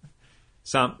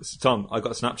 Tom, I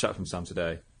got a Snapchat from Sam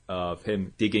today of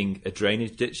him digging a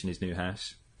drainage ditch in his new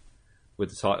house with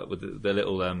the title, with the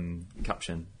little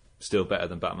caption, "Still better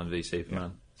than Batman v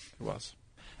Superman." Yeah, it was.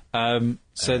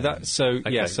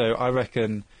 So I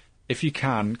reckon if you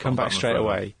can come back straight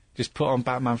away, just put on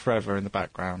Batman Forever in the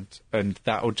background, and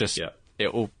that'll just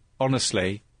it will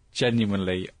honestly,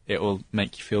 genuinely, it will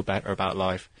make you feel better about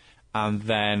life. And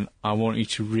then I want you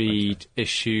to read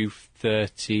issue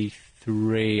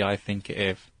 33, I think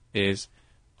it is,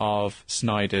 of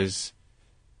Snyder's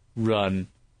run,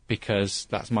 because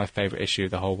that's my favourite issue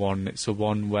of the whole one. It's the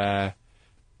one where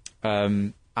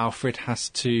Alfred has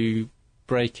to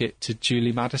break it to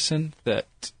Julie Madison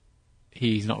that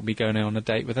he's not going to be going on a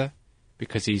date with her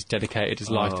because he's dedicated his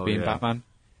life to being Batman.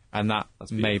 And that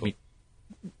made me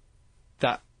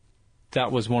that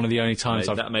was one of the only times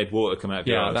that made water come out of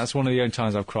your eyes. That's one of the only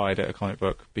times I've cried at a comic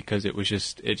book, because it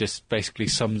just basically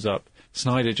sums up.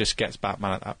 Snyder just gets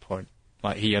Batman at that point.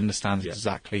 Like, he understands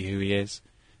exactly who he is,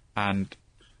 and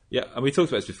and we talked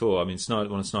about this before. I mean,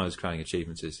 one of Snyder's crowning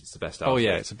achievements is it's the best Alfred. Oh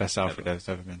yeah, it's the best Alfred there's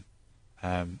ever been.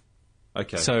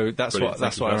 Okay, so that's brilliant.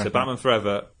 what I reckon. So Batman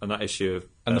Forever and that issue of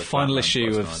and the final Batman issue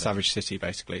of Snyder. Savage City.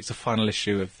 Basically, it's the final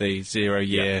issue of the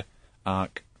 0-year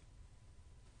arc.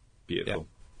 Beautiful.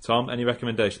 Tom, any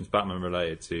recommendations Batman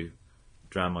related to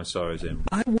drown my sorrows in?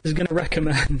 I was going to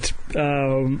recommend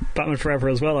Batman Forever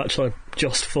as well, actually,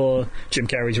 just for Jim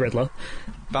Carrey's Riddler.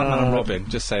 Batman and Robin,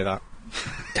 just say that.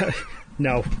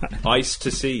 No. Ice to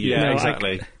see you. Yeah, No,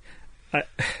 exactly.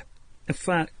 In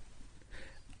fact,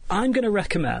 I'm going to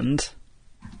recommend...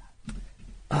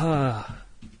 I'm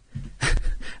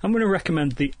going to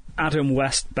recommend the Adam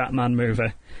West Batman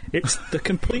movie. It's the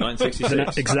complete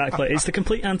 1966. Exactly. It's the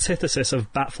complete antithesis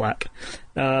of Batfleck.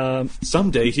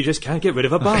 Some days you just can't get rid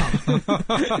of a bar.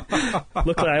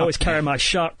 Luckily, I always carry my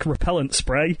shark repellent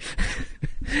spray.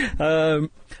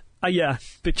 Yeah,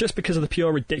 but just because of the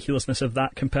pure ridiculousness of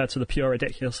that compared to the pure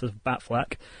ridiculousness of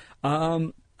Batfleck,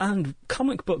 and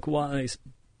comic book wise,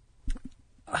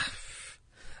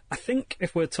 I think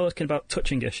if we're talking about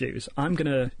touching issues, I'm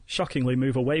going to shockingly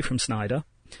move away from Snyder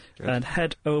and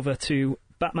head over to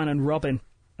Batman and Robin.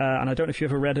 And I don't know if you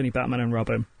ever read any Batman and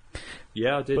Robin.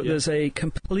 Yeah, I did. But there's a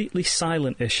completely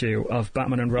silent issue of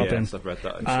Batman and Robin. Yes, I've read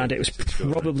that. And it was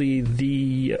probably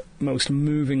the most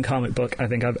moving comic book I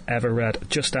think I've ever read,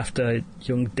 just after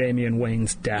young Damian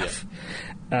Wayne's death.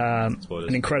 An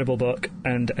incredible book,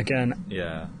 and again,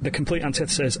 the complete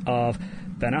antithesis of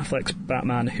Ben Affleck's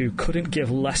Batman, who couldn't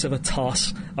give less of a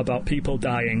toss about people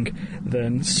dying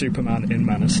than Superman in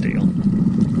Man of Steel.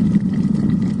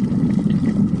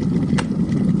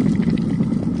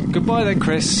 Goodbye then,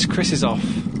 Chris. Chris is off.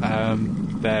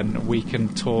 Then we can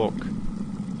talk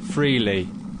freely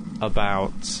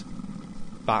about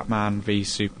Batman v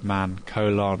Superman,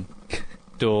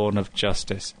 Dawn of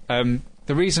Justice. The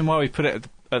reason why we put it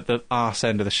at the arse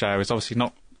end of the show is obviously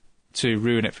not to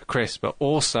ruin it for Chris, but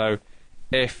also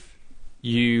if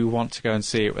you want to go and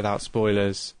see it without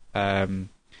spoilers,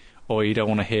 or you don't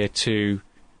want to hear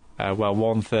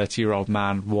one 30-year-old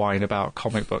man whine about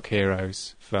comic book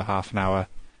heroes for half an hour,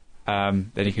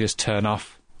 then you can just turn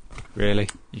off. Really,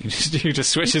 you can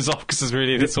just switch us off, because that's all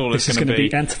it's going to be. This is going to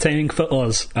be entertaining for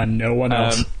us and no one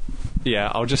else.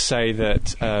 I'll just say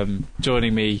that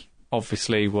joining me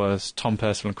obviously was Tom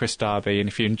Purcell and Chris Darby, and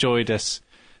if you enjoyed us,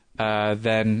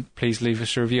 then please leave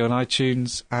us a review on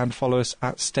iTunes and follow us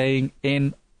at Staying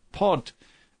In Pod.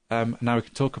 Now we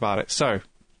can talk about it. So,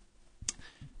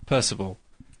 Percival,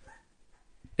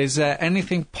 is there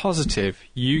anything positive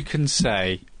you can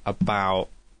say about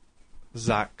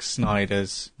Zack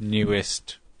Snyder's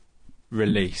newest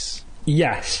release?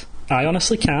 Yes, I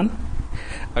honestly can.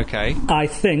 Okay. I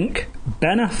think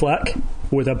Ben Affleck,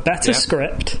 with a better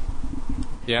script,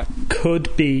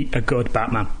 could be a good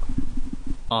Batman.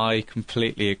 I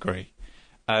completely agree.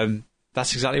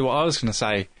 That's exactly what I was going to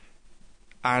say.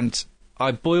 And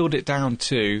I boiled it down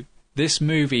to, this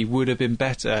movie would have been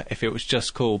better if it was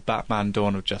just called Batman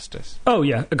Dawn of Justice. Oh,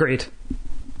 yeah, agreed.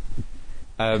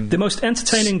 The most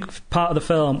entertaining part of the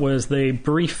film was the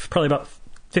brief, probably about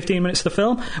 15 minutes of the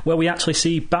film, where we actually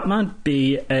see Batman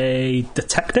be a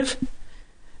detective.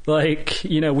 Like,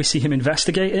 we see him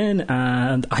investigating,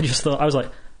 and I was like,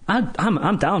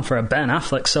 I'm down for a Ben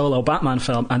Affleck solo Batman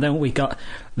film. And then we got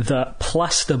the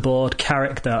plasterboard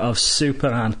character of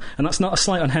Superman, and that's not a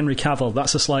slight on Henry Cavill,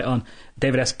 that's a slight on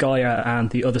David S. Goyer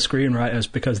and the other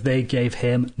screenwriters, because they gave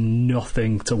him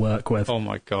nothing to work with. Oh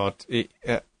my god.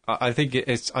 I think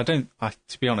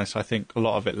to be honest, I think a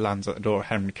lot of it lands at the door of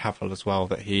Henry Cavill as well,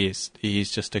 that he is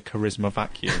just a charisma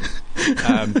vacuum.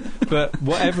 But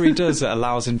whatever he does that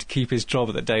allows him to keep his job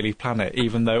at the Daily Planet,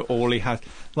 even though all he has...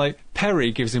 Like,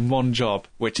 Perry gives him one job,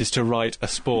 which is to write a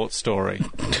sports story.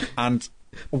 And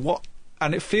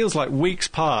it feels like weeks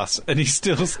pass, and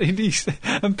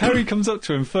and Perry comes up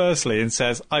to him firstly and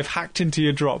says, "I've hacked into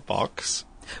your Dropbox."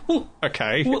 Well,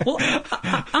 okay. Well,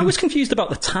 I was confused about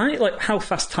the time, like how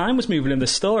fast time was moving in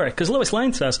this story. Because Lois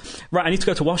Lane says, "Right, I need to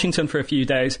go to Washington for a few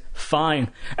days." Fine,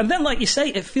 and then, like you say,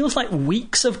 it feels like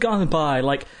weeks have gone by.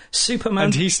 Like Superman,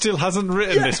 and he still hasn't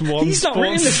written this one. He's not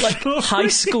written this like high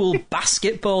school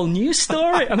basketball news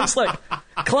story, and it's like,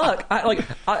 Clark,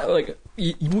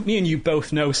 me and you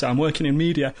both know, Sam, working in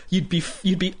media, you'd be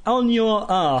on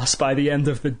your arse by the end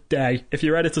of the day if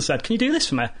your editor said, "Can you do this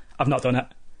for me?" "I've not done it."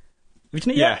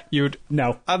 Yeah, you would.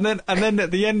 No. And then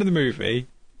at the end of the movie,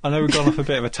 I know we've gone off a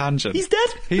bit of a tangent. He's dead.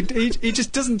 He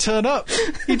just doesn't turn up.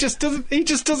 He just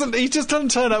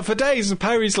doesn't turn up for days. And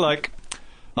Perry's like,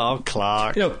 oh,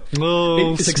 Clark. You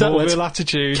know, it's exactly Smallville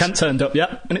attitude. Kent turned up,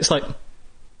 yeah, and it's like,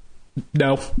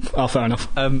 no. Oh, fair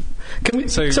enough. Can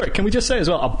we just say as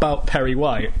well about Perry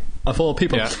White, of all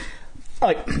people? Yeah.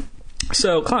 Like,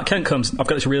 so Clark Kent comes, I've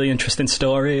got this really interesting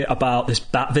story about this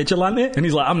bat vigilante, and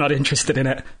he's like, I'm not interested in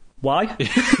it. Why?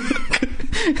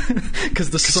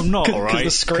 Because I'm not, all right?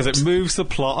 Because it moves the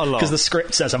plot along. Because the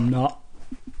script says I'm not.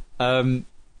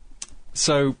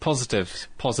 So, positive.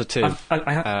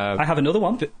 I have another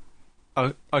one.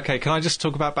 Okay, can I just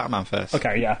talk about Batman first?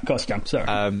 Okay, yeah, of course you can. Sorry.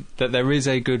 That there is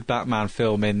a good Batman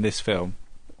film in this film.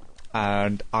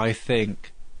 And I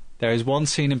think there is one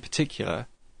scene in particular.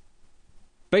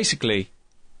 Basically,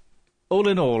 all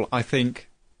in all, I think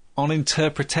on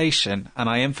interpretation, and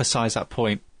I emphasise that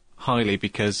point highly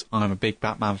because I'm a big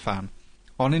Batman fan,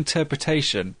 on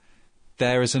interpretation,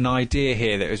 there is an idea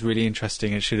here that is really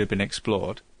interesting and should have been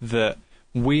explored, that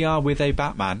we are with a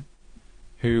Batman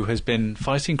who has been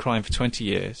fighting crime for 20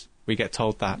 years, we get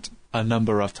told that a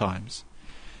number of times,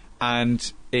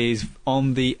 and is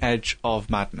on the edge of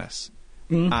madness.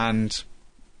 And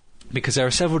because there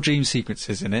are several dream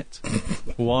sequences in it,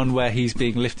 one where he's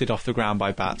being lifted off the ground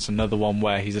by bats, another one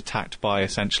where he's attacked by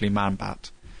essentially Man-Bat.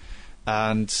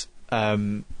 And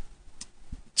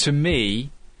to me,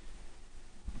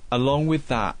 along with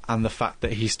that and the fact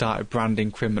that he started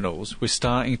branding criminals, we're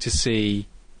starting to see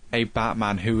a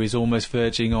Batman who is almost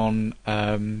verging on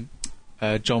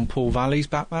John Paul Valley's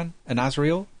Batman and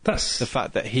Azrael. That's the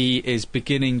fact that he is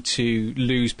beginning to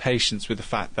lose patience with the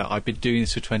fact that I've been doing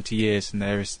this for 20 years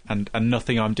and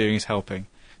nothing I'm doing is helping.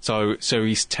 So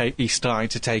he's starting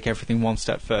to take everything one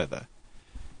step further.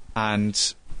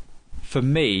 And for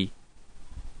me,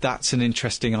 that's an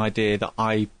interesting idea that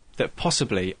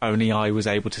possibly only I was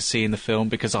able to see in the film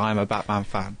because I am a Batman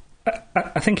fan.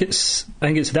 I think it's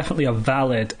definitely a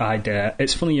valid idea.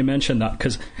 It's funny you mentioned that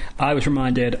because I was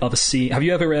reminded of a scene. Have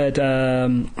you ever read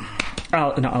not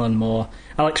Alan Moore,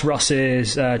 Alex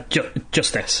Ross's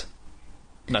Justice?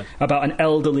 No. About an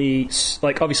elderly,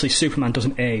 like obviously Superman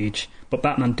doesn't age, but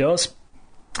Batman does.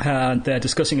 And they're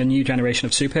discussing a new generation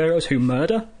of superheroes who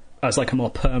murder as like a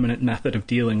more permanent method of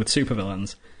dealing with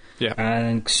supervillains. Yeah.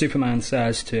 And Superman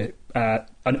says to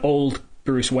an old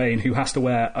Bruce Wayne, who has to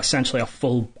wear essentially a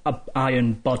full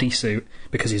iron bodysuit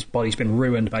because his body's been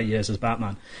ruined by years as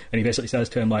Batman, and he basically says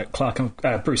to him, like,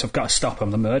 Bruce, I've got to stop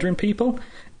him, they're murdering people.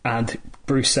 And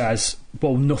Bruce says,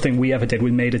 well, nothing we ever did,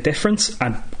 we made a difference.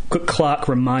 And Clark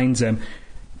reminds him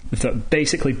that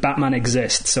basically Batman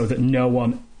exists so that no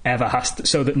one ever has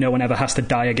to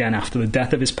die again after the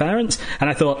death of his parents. And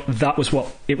I thought that was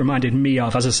what it reminded me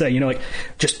of, as I say, like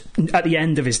just at the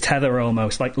end of his tether,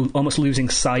 almost losing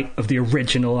sight of the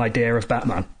original idea of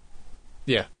Batman.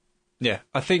 Yeah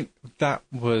I think that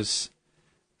was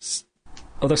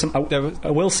although I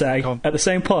will say at the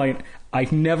same point,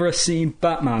 I've never seen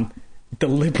Batman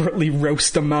deliberately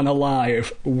roast a man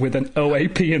alive with an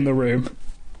OAP in the room.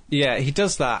 Yeah, he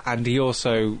does that, and he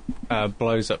also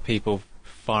blows up people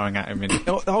firing at him.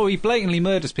 He blatantly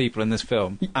murders people in this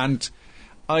film. And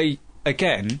my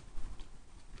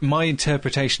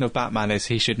interpretation of Batman is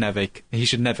he should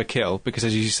never kill, because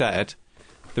as you said,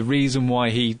 the reason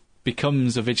why he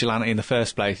becomes a vigilante in the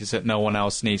first place is that no one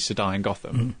else needs to die in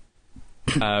Gotham.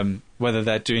 Whether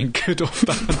they're doing good or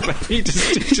bad, but he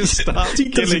just starts he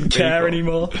doesn't care people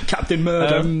anymore. Captain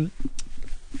Murder.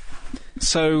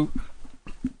 So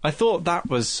I thought that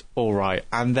was alright,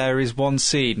 and there is one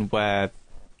scene where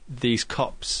these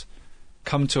cops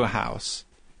come to a house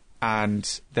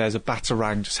and there's a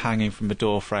batarang just hanging from the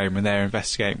door frame, and they're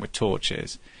investigating with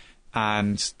torches,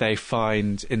 and they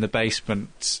find in the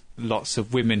basement lots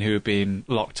of women who have been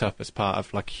locked up as part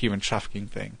of like a human trafficking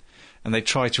thing, and they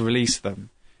try to release them,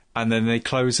 and then they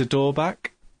close the door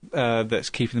back that's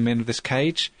keeping them in this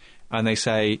cage, and they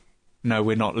say, no,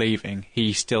 we're not leaving,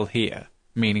 he's still here,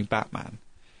 meaning Batman.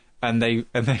 And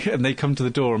they come to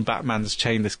the door, and Batman's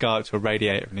chained this guy up to a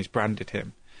radiator and he's branded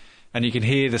him. And you can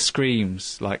hear the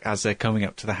screams like as they're coming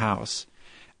up to the house.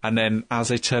 And then as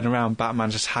they turn around,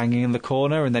 Batman's just hanging in the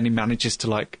corner, and then he manages to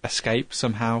like escape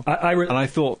somehow.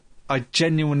 I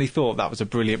genuinely thought that was a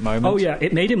brilliant moment. Oh yeah,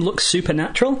 it made him look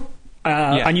supernatural.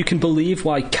 And you can believe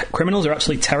why criminals are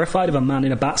actually terrified of a man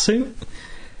in a batsuit.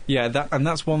 Yeah,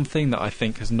 that's one thing that I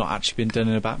think has not actually been done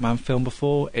in a Batman film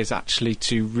before, is actually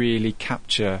to really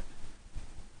capture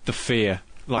the fear.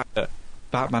 Like that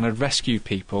Batman had rescued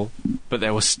people, but they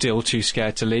were still too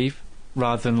scared to leave.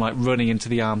 rather than like running into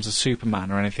the arms of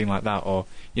Superman or anything like that, or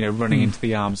running into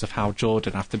the arms of Hal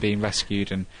Jordan after being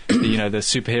rescued, and the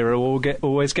superhero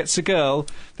always gets a girl.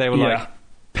 They were like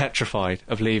petrified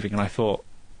of leaving, and I thought,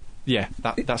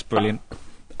 that's brilliant.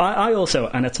 I also,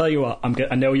 and I tell you what,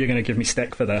 I know you're going to give me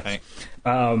stick for this. Right.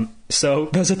 So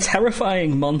there's a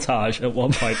terrifying montage at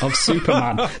one point of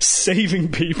Superman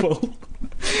saving people,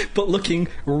 but looking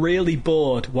really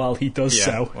bored while he does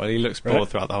so. Well, he looks bored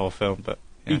throughout the whole film, but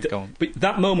go on. But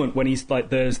that moment when he's like,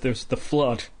 there's the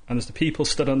flood, and there's the people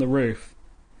stood on the roof,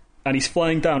 and he's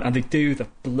flying down, and they do the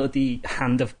bloody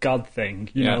hand of God thing,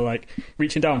 like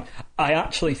reaching down. I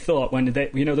actually thought when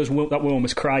that woman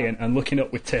was crying and looking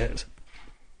up with tears.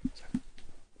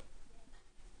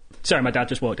 Sorry, my dad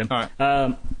just walked in. All right.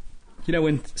 I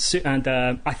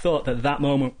thought that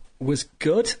moment was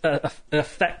good,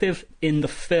 effective in the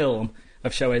film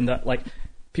of showing that like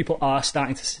people are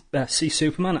starting to see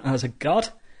Superman as a god.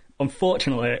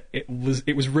 Unfortunately, it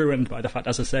was ruined by the fact,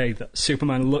 as I say, that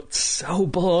Superman looked so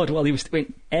bored while he was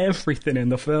doing everything in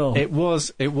the film. It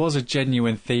was a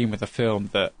genuine theme with the film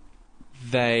that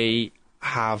they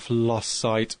have lost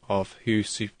sight of who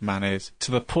Superman is,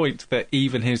 to the point that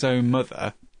even his own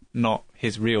mother, not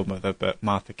his real mother, but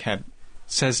Martha Kent,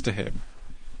 says to him,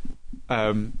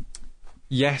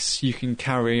 yes, you can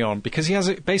carry on, because he has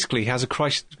a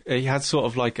crisis. He had sort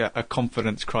of like a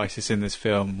confidence crisis in this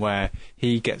film, where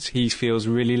he feels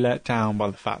really let down by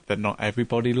the fact that not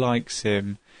everybody likes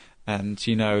him, and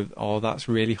that's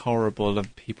really horrible,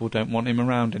 and people don't want him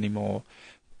around anymore.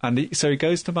 And so he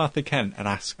goes to Martha Kent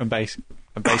and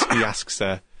basically asks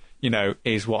her,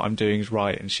 is what I'm doing is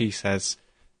right? And she says,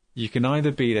 you can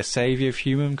either be the saviour of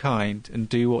humankind and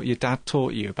do what your dad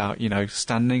taught you about,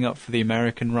 standing up for the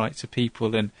American rights of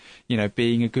people and,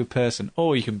 being a good person,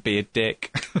 or you can be a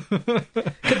dick.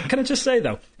 Can I just say,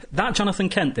 though, that Jonathan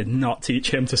Kent did not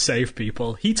teach him to save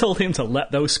people. He told him to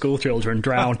let those school children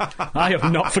drown. I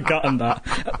have not forgotten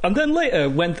that. And then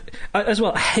later,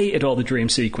 I hated all the dream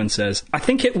sequences. I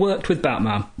think it worked with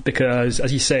Batman because,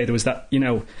 as you say, there was that,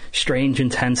 strange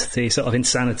intensity, sort of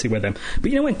insanity with him.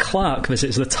 But when Clark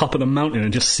visits the top of the mountain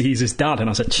and just sees his dad and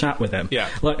has a chat with him,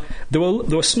 like there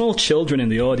were small children in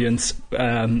the audience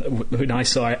when I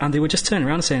saw it, and they were just turning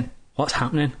around and saying, "What's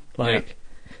happening? Like,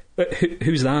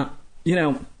 who's that?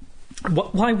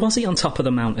 Why was he on top of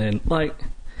the mountain? Like,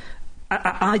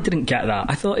 I didn't get that.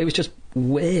 I thought it was just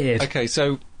weird." Okay,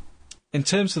 so in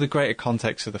terms of the greater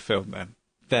context of the film,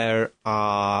 then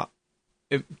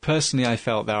personally, I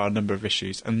felt there are a number of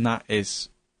issues, and that is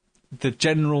the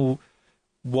general.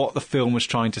 What the film was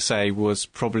trying to say was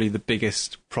probably the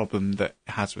biggest problem that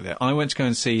it has with it. I went to go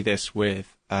and see this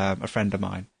with a friend of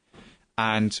mine,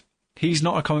 and he's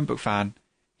not a comic book fan.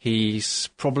 He's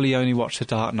probably only watched The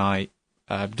Dark Knight,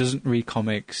 doesn't read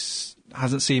comics,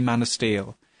 hasn't seen Man of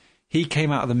Steel. He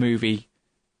came out of the movie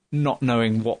not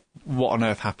knowing what on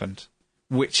earth happened,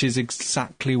 which is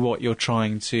exactly what you're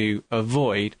trying to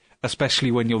avoid, especially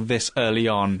when you're this early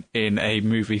on in a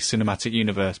movie cinematic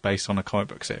universe based on a comic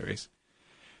book series.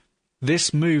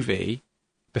 This movie,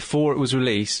 before it was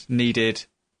released, needed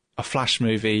a Flash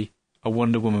movie, a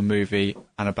Wonder Woman movie,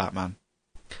 and a Batman.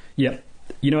 Yeah.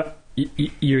 You know what?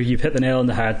 You've hit the nail on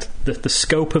the head. The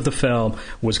scope of the film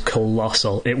was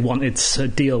colossal. It wanted to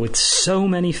deal with so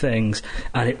many things,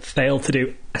 and it failed to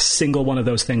do a single one of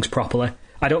those things properly.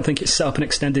 I don't think it set up an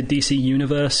extended DC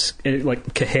universe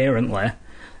coherently.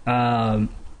 I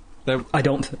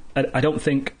don't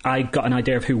think I got an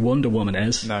idea of who Wonder Woman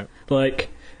is. No.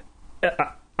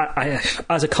 I,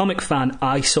 as a comic fan,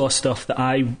 I saw stuff that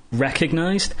I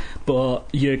recognised, but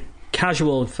your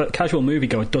casual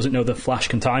moviegoer doesn't know that Flash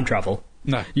can time travel.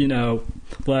 No.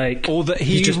 Or that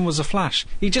he even was a Flash.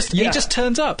 He just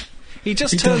turns up. He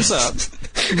turns up,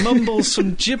 mumbles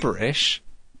some gibberish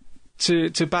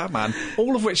to Batman,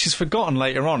 all of which is forgotten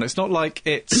later on. It's not like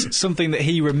it's something that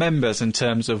he remembers in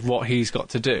terms of what he's got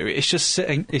to do. It's just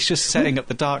setting up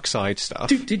the dark side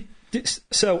stuff.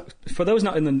 So, for those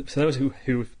who've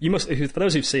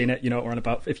seen it, you know what we're on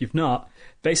about. If you've not,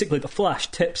 basically the Flash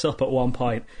tips up at one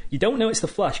point. You don't know it's the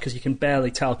Flash because you can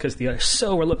barely tell because they are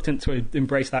so reluctant to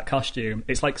embrace that costume.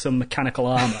 It's like some mechanical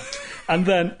armour. And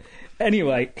then,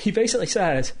 anyway, he basically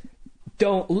says,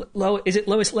 is it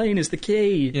Lois Lane is the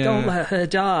key? Yeah. Don't let her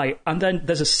die. And then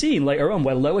there's a scene later on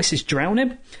where Lois is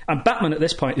drowning, and Batman at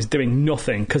this point is doing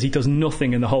nothing because he does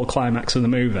nothing in the whole climax of the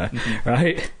movie,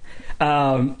 right?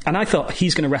 And I thought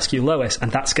he's going to rescue Lois,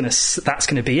 and that's going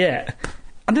to be it.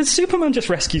 And then Superman just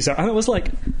rescues her, and I was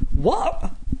like,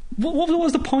 what? What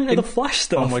was the point of the Flash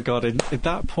stuff? Oh my god! At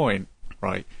that point,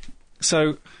 right?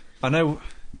 So I know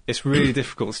it's really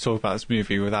difficult to talk about this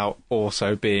movie without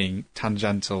also being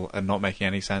tangential and not making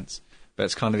any sense. But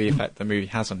it's kind of the effect the movie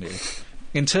has on you.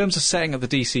 In terms of setting up the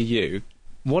DCU,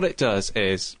 what it does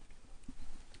is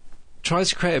tries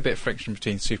to create a bit of friction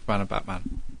between Superman and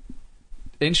Batman.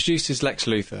 It introduces Lex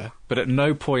Luthor, but at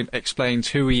no point explains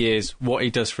who he is, what he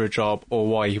does for a job, or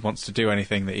why he wants to do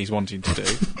anything that he's wanting to do.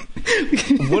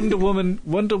 Wonder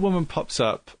Woman pops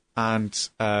up, and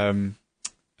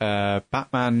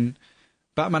Batman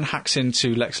hacks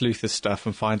into Lex Luthor's stuff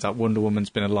and finds out Wonder Woman's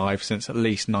been alive since at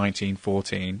least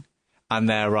 1914, and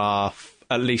there are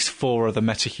at least 4 other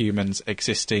metahumans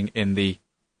existing in the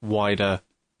wider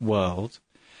world.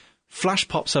 Flash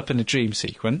pops up in a dream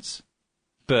sequence,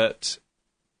 but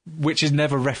which is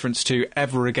never referenced to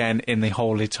ever again in the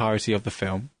whole entirety of the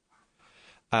film.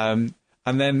 And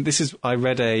then I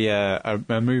read a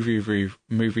movie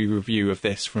review of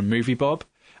this from Movie Bob,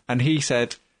 and he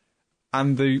said,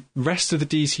 and the rest of the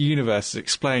DC universe is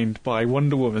explained by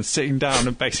Wonder Woman sitting down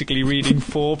and basically reading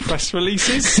 4 press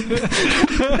releases to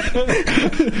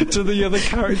the other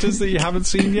characters that you haven't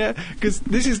seen yet. Because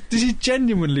this is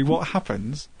genuinely what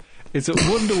happens. Is that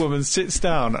Wonder Woman sits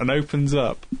down and opens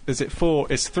up? Is it 4?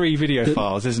 It's 3 video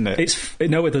files, isn't it?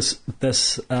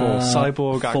 There's for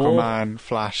Cyborg, 4. Aquaman,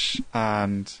 Flash,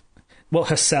 and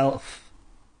herself.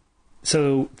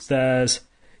 So there's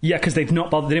because they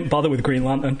didn't bother with Green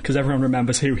Lantern because everyone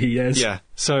remembers who he is. Yeah.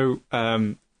 So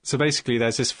basically,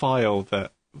 there's this file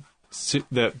that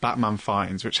Batman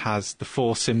finds, which has the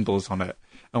 4 symbols on it,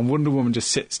 and Wonder Woman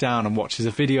just sits down and watches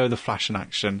a video of the Flash in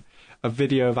action, a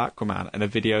video of Aquaman, and a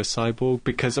video of Cyborg,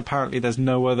 because apparently there's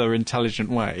no other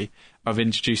intelligent way of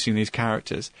introducing these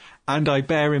characters. And I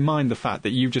bear in mind the fact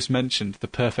that you just mentioned the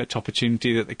perfect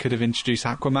opportunity that they could have introduced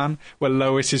Aquaman, where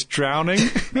Lois is drowning.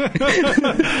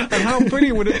 And how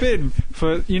brilliant would it have been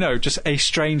for, just a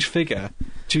strange figure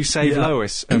to save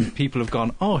Lois, and people have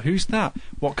gone, oh, who's that?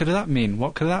 What could that mean?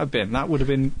 What could that have been? That would have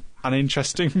been an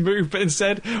interesting move, but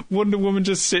instead Wonder Woman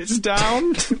just sits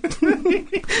down.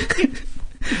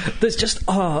 There's just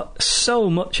so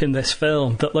much in this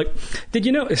film that, did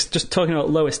you notice, just talking about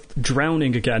Lois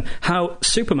drowning again, how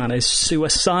Superman is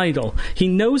suicidal? He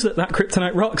knows that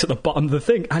kryptonite rock's at the bottom of the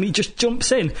thing, and he just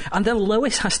jumps in, and then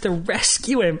Lois has to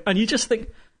rescue him, and you just think,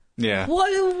 yeah.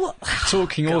 What?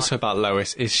 Talking also about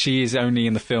Lois, is she is only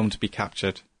in the film to be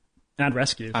captured. And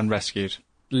rescued.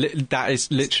 That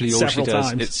is literally all Several she does.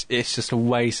 times. It's just a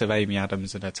waste of Amy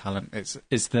Adams and her talent.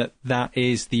 That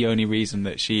is the only reason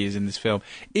that she is in this film.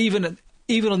 Even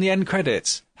on the end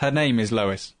credits, her name is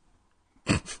Lois.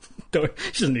 She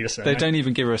doesn't need a surname. They don't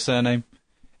even give her a surname.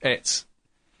 It's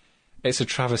a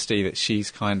travesty that she's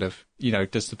kind of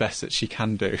does the best that she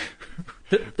can do.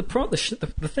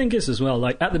 The thing is as well,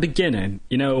 at the beginning,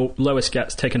 Lois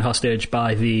gets taken hostage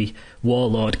by the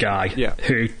warlord guy,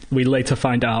 who we later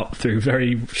find out for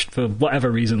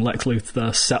whatever reason, Lex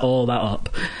Luthor set all that up.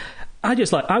 I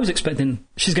was expecting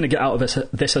she's going to get out of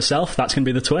this herself. That's going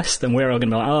to be the twist, and we're all going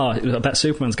to be like, I bet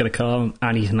Superman's going to come,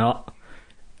 and he's not.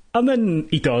 And then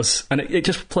he does, and it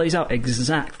just plays out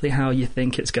exactly how you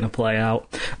think it's going to play out.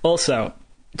 Also,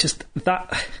 just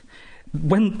that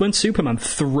when Superman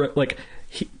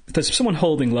there's someone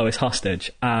holding Lois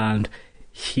hostage, and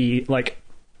he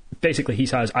basically he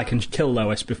says, I can kill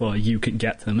Lois before you can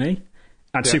get to me.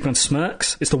 And Superman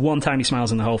smirks. It's the one time he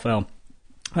smiles in the whole film.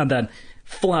 And then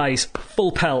flies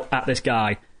full pelt at this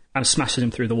guy and smashes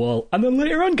him through the wall. And then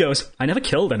later on goes, I never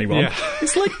killed anyone. Yeah.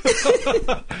 It's like,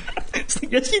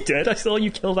 yes, you did. I saw you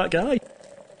kill that guy.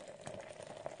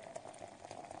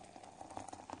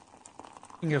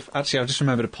 Actually, I've just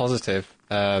remembered a positive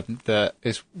that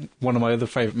is one of my other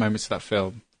favourite moments of that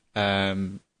film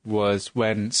was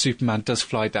when Superman does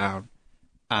fly down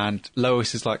and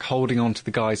Lois is holding on to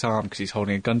the guy's arm because he's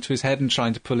holding a gun to his head and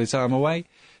trying to pull his arm away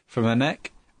from her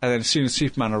neck. And then as soon as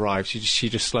Superman arrives, she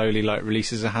just slowly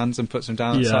releases her hands and puts him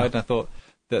down the side. And I thought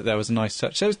that there was a nice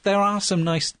touch. There are some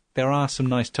nice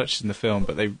touches in the film,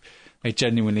 but they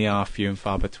genuinely are few and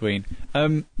far between.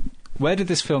 Where did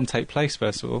this film take place,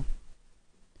 first of all?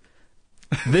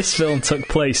 This film took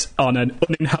place on an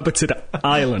uninhabited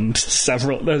island,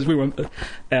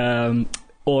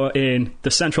 or in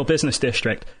the central business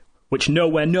district,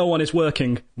 where no one is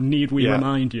working, need we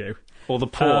remind you. Or the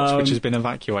port, which has been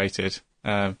evacuated.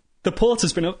 The port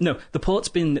has been... No, the port's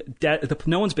been dead.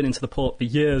 No one's been into the port for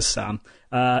years, Sam.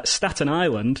 Staten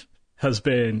Island has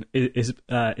been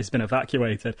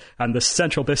evacuated, and the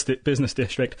central business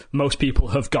district, most people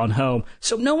have gone home.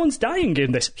 So no one's dying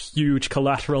in this huge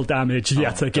collateral damage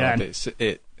yet again.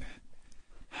 God,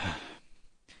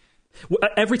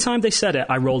 Every time they said it,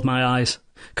 I rolled my eyes.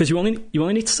 Because you only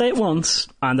need to say it once,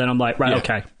 and then I'm like, right,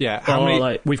 okay. Yeah,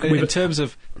 in terms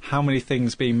of how many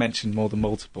things being mentioned more than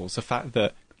multiples, the fact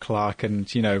that Clark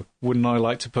and, wouldn't I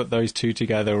like to put those two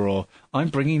together, or I'm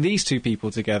bringing these two people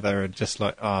together, and just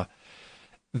like,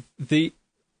 the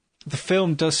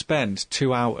film does spend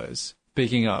 2 hours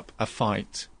bigging up a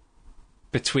fight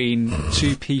between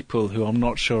two people who I'm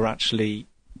not sure actually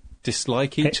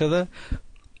dislike each other.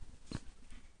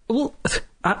 Well,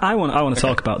 I want to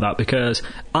talk about that, because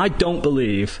I don't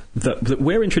believe that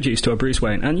we're introduced to a Bruce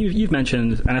Wayne, and you've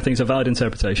mentioned, and I think it's a valid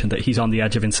interpretation, that he's on the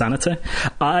edge of insanity.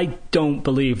 I don't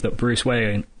believe that Bruce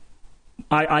Wayne...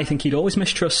 I think he'd always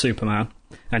mistrust Superman,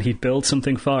 and he'd build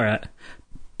something for it,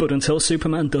 but until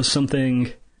Superman does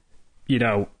something,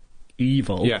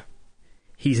 evil... Yeah.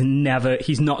 He's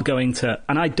not going to,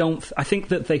 and I think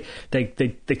that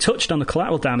they touched on the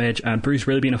collateral damage and Bruce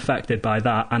really being affected by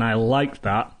that, and I liked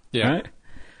that, right?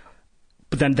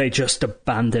 But then they just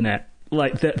abandon it.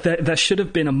 Like, there should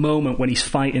have been a moment when he's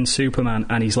fighting Superman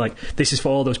and he's like, this is for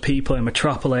all those people in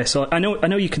Metropolis. Or, I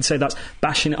know you can say that's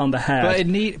bashing it on the head.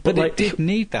 But it did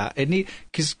need that.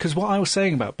 Because what I was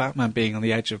saying about Batman being on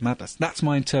the edge of madness, that's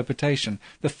my interpretation.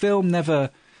 The film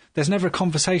there's never a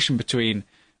conversation between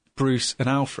Bruce and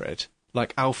Alfred.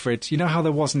 Like, Alfred, you know how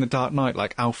there was in The Dark Knight,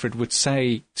 like Alfred would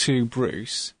say to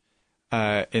Bruce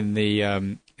in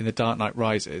the Dark Knight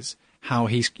Rises how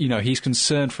he's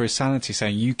concerned for his sanity,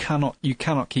 saying you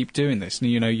cannot keep doing this,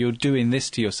 and you're doing this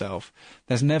to yourself.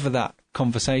 There's never that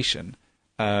conversation.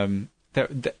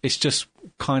 It's just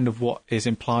kind of what is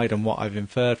implied and what I've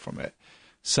inferred from it.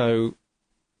 So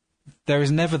there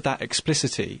is never that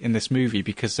explicitity in this movie,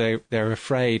 because they're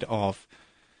afraid of...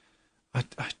 I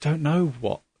don't know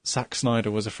what Zack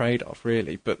Snyder was afraid of,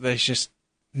 really, but there's just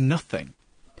nothing.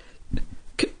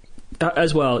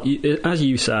 As well, as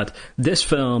you said, this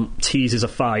film teases a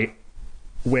fight,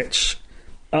 which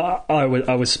I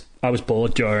was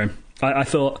bored during. I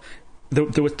thought there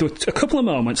were a couple of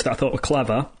moments that I thought were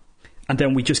clever, and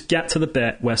then we just get to the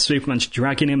bit where Superman's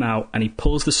dragging him out, and he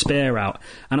pulls the spear out,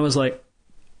 and I was like,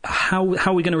 How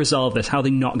are we going to resolve this? How are they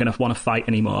not going to want to fight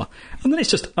anymore? And then it's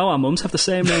just, our mums have the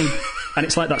same name. And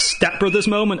it's like that Step Brothers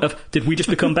moment of, did we just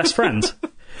become best friends?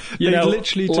 They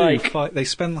literally do fight. They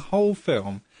spend the whole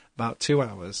film, about 2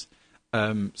 hours,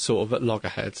 sort of at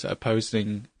loggerheads,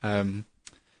 opposing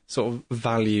sort of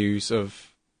values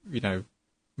of,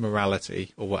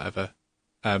 morality or whatever.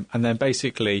 And then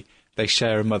basically they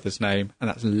share a mother's name, and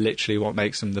that's literally what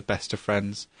makes them the best of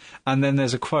friends. And then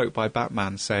there's a quote by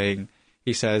Batman saying...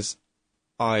 He says,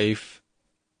 I've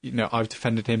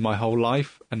defended him my whole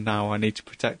life, and now I need to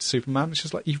protect Superman. It's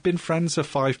just like, you've been friends for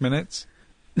 5 minutes.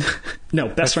 No,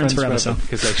 best friends forever, son.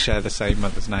 Because they share the same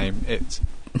mother's name.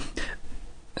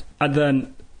 And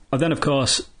then, of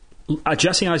course,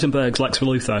 Jesse Eisenberg's Lex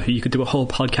Luthor, who you could do a whole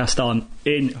podcast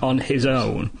on his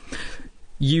own,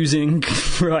 using...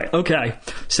 Right, okay.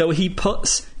 So he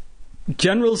puts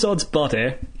General Zod's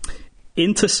body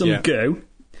into some goo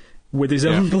with his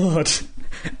own blood,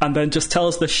 and then just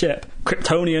tells the ship,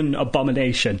 Kryptonian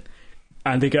abomination.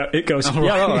 And it goes, all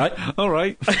right. All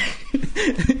right.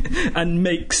 And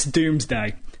makes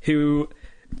Doomsday, who...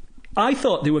 I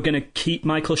thought they were going to keep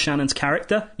Michael Shannon's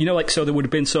character. So there would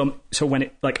have been so when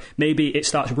it, maybe it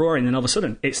starts roaring and all of a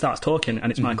sudden it starts talking and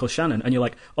it's Michael Shannon. And you're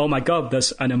like, oh my God,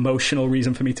 there's an emotional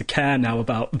reason for me to care now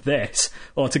about this.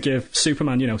 Or to give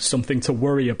Superman, something to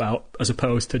worry about, as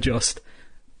opposed to just...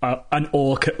 an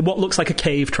orc, what looks like a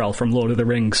cave troll from Lord of the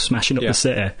Rings smashing up the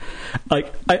city.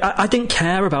 I didn't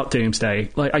care about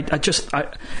Doomsday. I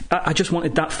just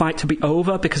wanted that fight to be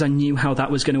over, because I knew how that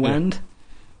was going to end.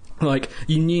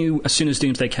 You knew as soon as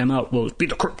Doomsday came out, well, it'd be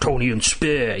the Kryptonian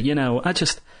spear.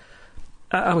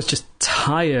 I was just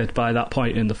tired by that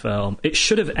point in the film. It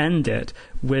should have ended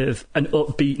with the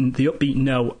upbeat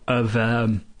note of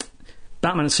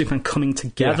Batman and Superman coming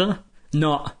together,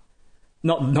 not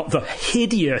the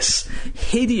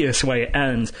hideous way it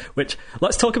ends. Which,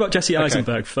 let's talk about Jesse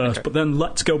Eisenberg first, but then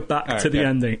let's go back to the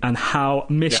ending and how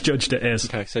misjudged it is.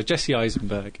 Okay, so Jesse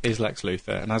Eisenberg is Lex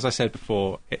Luthor, and as I said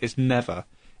before, it is never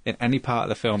in any part of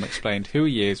the film explained who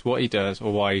he is, what he does,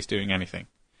 or why he's doing anything.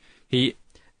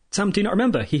 Sam, do you not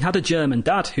remember? He had a German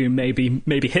dad who maybe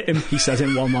hit him, he says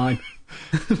in one line.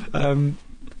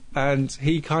 And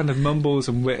he kind of mumbles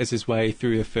and witters his way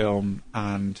through the film,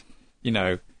 and,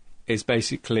 is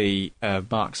basically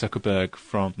Mark Zuckerberg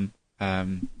from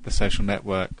The Social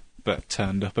Network, but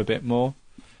turned up a bit more.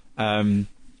 And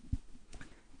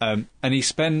he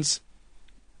spends...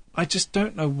 I just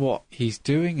don't know what he's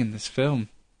doing in this film.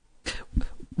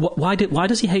 Why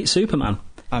does he hate Superman?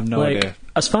 I have no idea.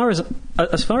 As far as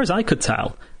I could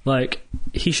tell, like,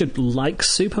 he should like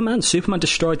Superman. Superman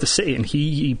destroyed the city, and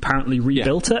he apparently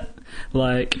rebuilt it.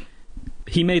 Like,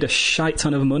 he made a shite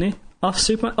ton of money off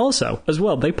Superman. Also, as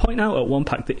well, they point out at one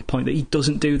point that he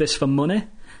doesn't do this for money.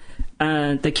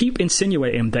 And they keep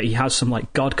insinuating that he has some,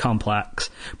 like, god complex.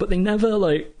 But they never,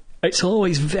 like... It's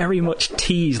always very much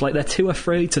teased. Like, they're too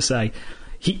afraid to say...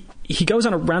 He goes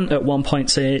on a rant at one point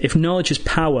saying, if knowledge is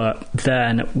power,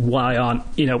 then why aren't...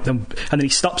 and then he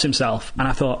stops himself. And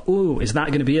I thought, ooh, is that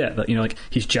going to be it? That, like,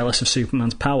 he's jealous of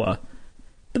Superman's power.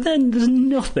 But then there's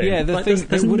nothing. Yeah, there's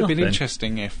it would have been nothing.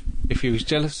 interesting if he was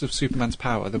jealous of Superman's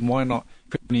power, then why not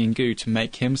put money in goo to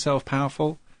make himself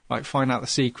powerful? Like, find out the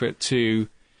secret to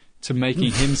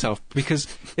making himself... Because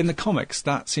in the comics,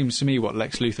 that seems to me what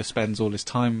Lex Luthor spends all his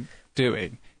time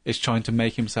doing, is trying to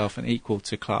make himself an equal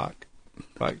to Clark.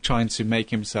 Like, trying to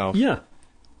make himself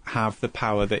have the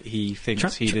power that he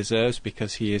thinks he deserves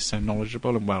because he is so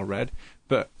knowledgeable and well-read.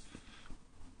 But...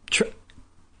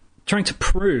 Trying to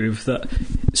prove that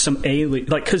some alien...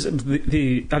 Like, because have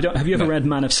you ever read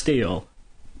Man of Steel?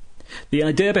 The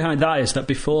idea behind that is that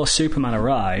before Superman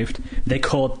arrived, they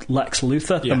called Lex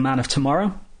Luthor the Man of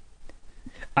Tomorrow.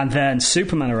 And then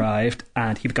Superman arrived,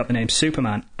 and he got the name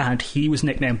Superman, and he was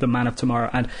nicknamed the Man of Tomorrow.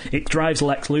 And it drives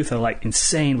Lex Luthor, like,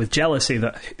 insane with jealousy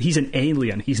that he's an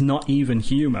alien. He's not even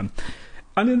human.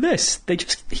 And in this,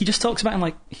 he just talks about him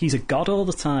like he's a god all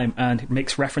the time, and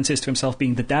makes references to himself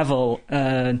being the devil.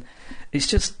 And it's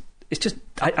just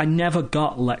I never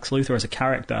got Lex Luthor as a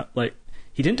character. Like,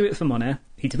 he didn't do it for money.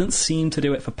 He didn't seem to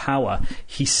do it for power.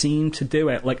 He seemed to do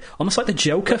it like almost like the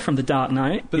Joker from The Dark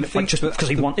Knight, but just because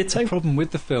he wanted to. The problem with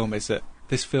the film is that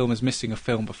this film is missing a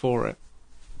film before it.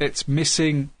 It's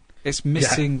missing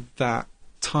that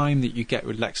time that you get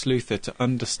with Lex Luthor to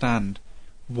understand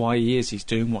why he's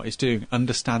doing what he's doing,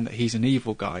 understand that he's an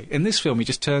evil guy. In this film, he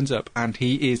just turns up and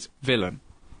he is villain.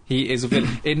 He is a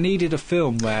villain. It needed a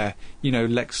film where,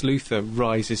 Lex Luthor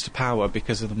rises to power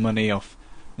because of the money off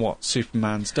what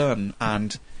Superman's done,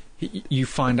 and you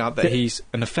find out that he's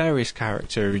a nefarious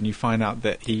character, and you find out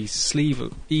that he's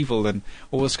evil and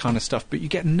all this kind of stuff, but you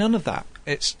get none of that.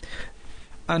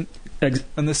 And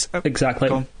this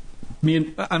exactly.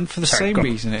 And for the same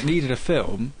reason, it needed a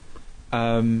film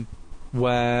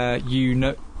where you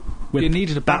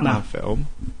needed a Batman film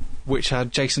which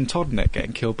had Jason Todd in it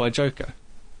getting killed by Joker,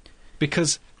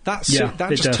 because that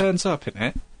just turns up in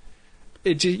it.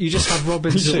 You just have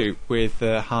Robin's suit with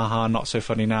 "ha not so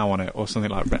funny now" on it, or something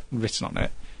like written on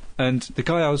it. And the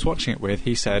guy I was watching it with,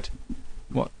 he said,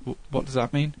 "What does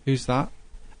that mean? Who's that?"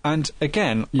 And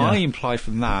again, I imply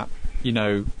from that,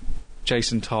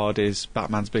 Jason Todd is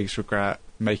Batman's biggest regret,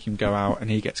 make him go out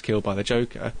and he gets killed by the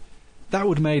Joker. That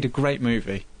would have made a great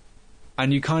movie.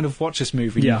 And you kind of watch this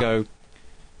movie and you go,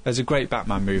 "There's a great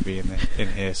Batman movie in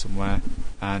here somewhere,"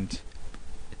 and.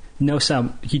 No,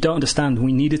 Sam, you don't understand.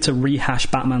 We needed to rehash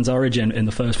Batman's origin in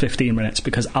the first 15 minutes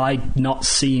because I'd not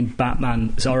seen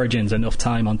Batman's origins enough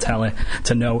time on telly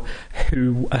to know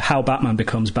how Batman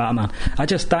becomes Batman.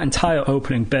 That entire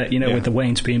opening bit, with the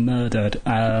Waynes being murdered,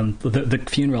 the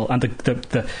funeral, and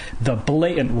the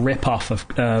blatant rip-off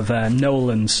of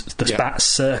Nolan's Bat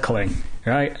circling,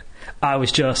 right? I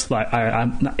was just like,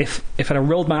 if I'd have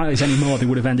rolled my eyes anymore, they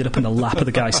would have ended up in the lap of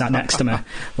the guy sat next to me.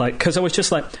 Like, because I was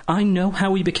just like, I know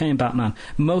how he became Batman.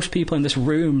 Most people in this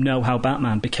room know how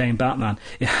Batman became Batman.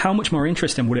 How much more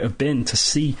interesting would it have been to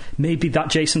see maybe that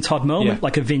Jason Todd moment,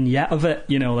 like a vignette of it,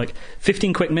 like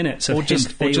 15 quick minutes of him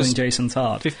failing Jason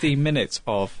Todd. 15 minutes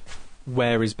of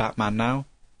where is Batman now?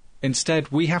 Instead,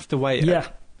 we have to wait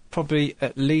probably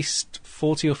at least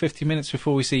 40 or 50 minutes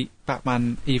before we see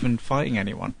Batman even fighting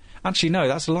anyone. Actually, no,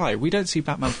 that's a lie. We don't see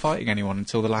Batman fighting anyone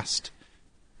until the last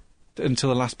bit of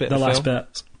the film.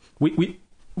 Bit.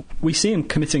 We see him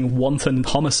committing wanton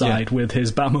homicide with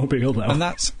his Batmobile, though.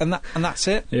 And that's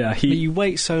it. Yeah, but you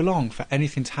wait so long for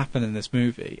anything to happen in this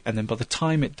movie, and then by the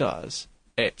time it does,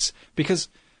 it's... Because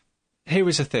here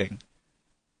is the thing.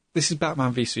 This is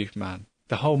Batman v Superman.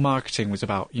 The whole marketing was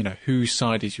about, whose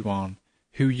side is you on,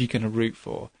 who you're going to root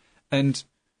for. And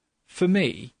for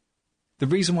me... The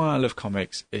reason why I love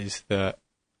comics is that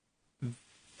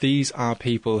these are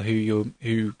people who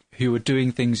are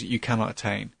doing things that you cannot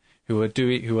attain, who are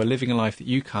living a life that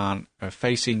you can't, are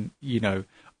facing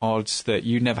odds that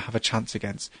you never have a chance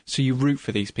against. So you root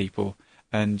for these people,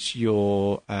 and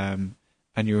you're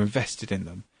invested in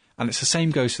them. And it's the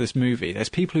same goes for this movie. There's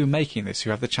people who are making this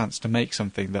who have the chance to make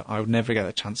something that I would never get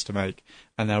the chance to make,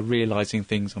 and they're realising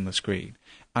things on the screen.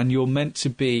 And you're meant to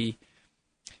be...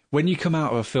 When you come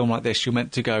out of a film like this, you're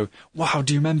meant to go, wow,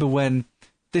 do you remember when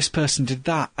this person did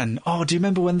that, and oh, do you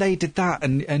remember when they did that,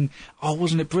 and oh,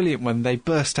 wasn't it brilliant when they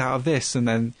burst out of this, and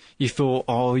then you thought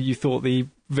the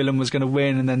villain was going to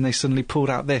win, and then they suddenly pulled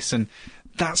out this, and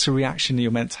that's a reaction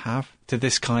you're meant to have to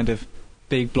this kind of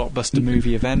big blockbuster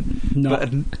movie event.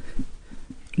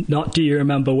 Not do you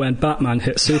remember when Batman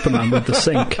hit Superman with the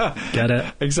sink? Get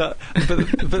it? Exactly.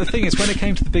 But the thing is, when it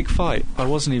came to the big fight, I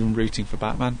wasn't even rooting for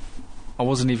Batman. I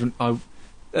wasn't even. At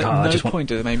no point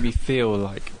did it make me feel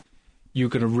like you were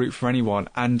going to root for anyone.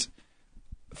 And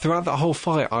throughout that whole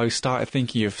fight, I started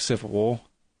thinking of Civil War,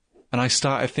 and I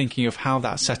started thinking of how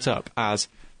that's set up as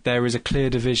there is a clear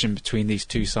division between these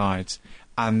two sides,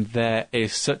 and there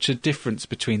is such a difference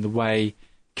between the way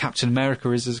Captain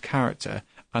America is as a character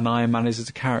and Iron Man is as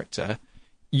a character.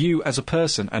 You, as a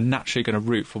person, are naturally going to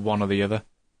root for one or the other.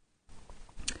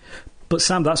 But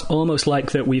Sam, that's almost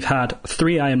like that we've had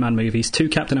 3 Iron Man movies, 2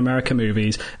 Captain America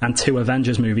movies, and 2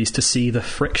 Avengers movies to see the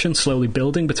friction slowly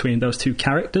building between those 2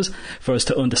 characters for us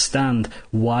to understand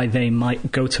why they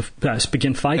might go to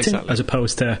begin fighting, as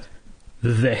opposed to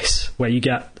this, where you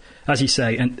get, as you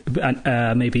say,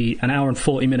 maybe an hour and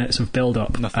 40 minutes of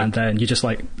build-up, and then you're just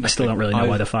like, I still don't really know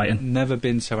why they're fighting. I've never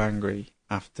been so angry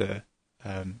after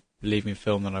leaving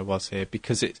film than I was here,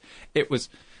 because it was...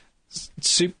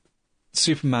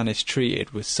 Superman is treated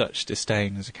with such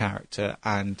disdain as a character,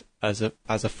 and as a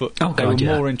foot. They were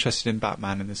more interested in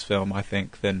Batman in this film, I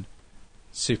think, than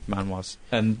Superman was,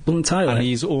 and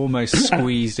he's almost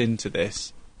squeezed into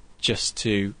this just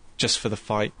for the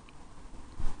fight.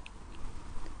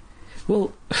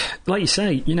 Well, like you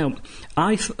say,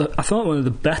 I thought one of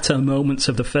the better moments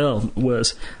of the film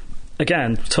was,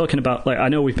 again, talking about, I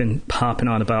know we've been harping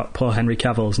on about poor Henry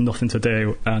Cavill's nothing to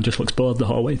do and just looks bored the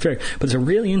whole way through, but there's a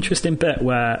really interesting bit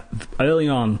where early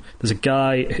on there's a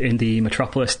guy in the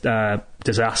Metropolis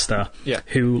disaster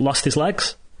who lost his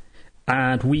legs,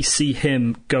 and we see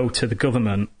him go to the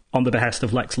government on the behest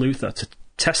of Lex Luthor to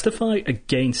testify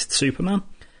against Superman.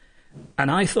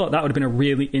 And I thought that would have been a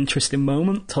really interesting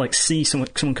moment to see someone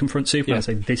confront Superman and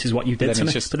say, this is what you did to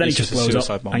me. But then he just blows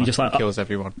up and he just kills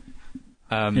everyone.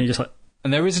 And you're just like,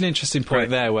 and there is an interesting point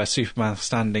there where Superman's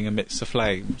standing amidst the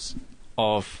flames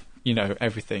of,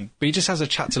 everything. But he just has a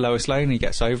chat to Lois Lane and he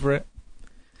gets over it.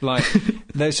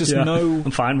 There's just no...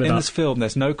 I'm fine with in that. this film,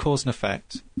 there's no cause and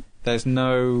effect. There's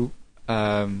no...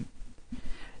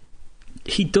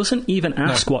 He doesn't even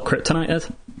ask what kryptonite is.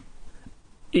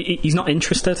 He's not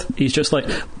interested. He's just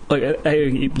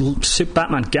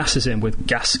Batman gasses him with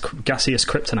gaseous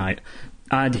kryptonite,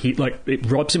 and it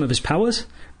robs him of his powers.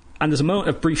 And there's a moment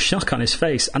of brief shock on his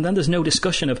face, and then there's no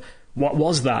discussion of what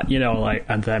was that,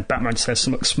 and then Batman says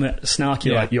something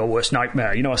snarky like your worst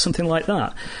nightmare, or something like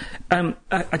that.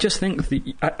 I just think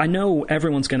I know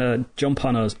everyone's going to jump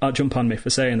on me for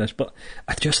saying this, but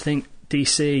I just think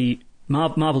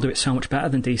Marvel do it so much better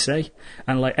than DC,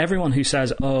 and everyone who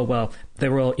says, oh well, they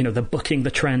were all they're bucking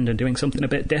the trend and doing something a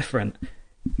bit different.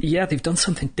 Yeah, they've done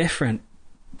something different.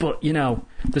 But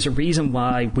there's a reason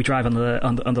why we drive on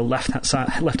the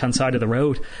left-hand side of the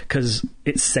road, because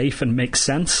it's safe and makes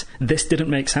sense. This didn't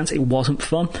make sense. It wasn't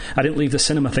fun. I didn't leave the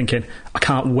cinema thinking, I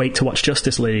can't wait to watch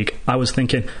Justice League. I was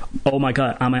thinking, oh my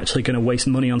God, I'm actually going to waste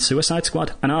money on Suicide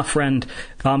Squad. And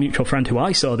our mutual friend who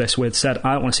I saw this with said,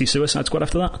 I don't want to see Suicide Squad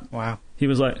after that. Wow. He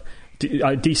was like,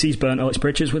 DC's burnt all its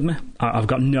bridges with me. I've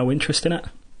got no interest in it.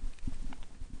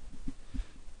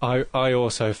 I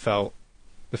also felt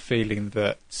the feeling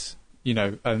that,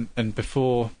 and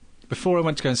before I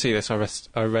went to go and see this, I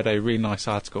read a really nice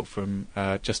article from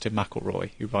Justin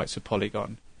McElroy, who writes for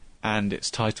Polygon, and it's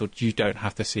titled "You Don't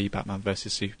Have to See Batman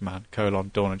vs Superman: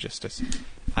 Dawn of Justice,"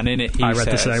 and in it I read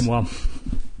the same one.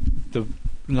 The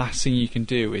last thing you can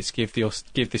do is give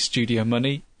the studio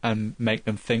money and make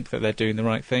them think that they're doing the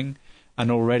right thing,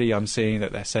 and already I'm seeing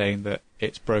that they're saying that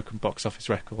it's broken box office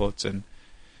records, and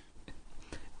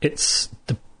it's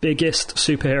the biggest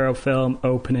superhero film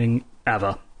opening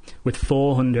ever, with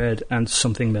 400 and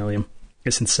something million.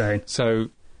 It's insane.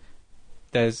 So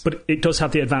but it does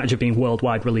have the advantage of being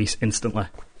worldwide release instantly.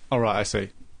 All right, I see.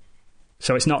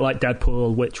 So it's not like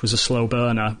Deadpool, which was a slow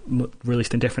burner,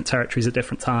 released in different territories at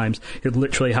different times. It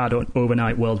literally had an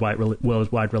overnight worldwide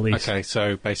release. Okay,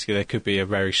 so basically there could be a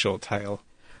very short tail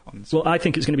on this. Well, I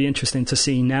think it's going to be interesting to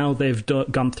see now they've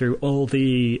gone through all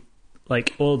the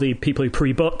people who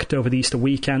pre-booked over the Easter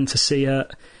weekend to see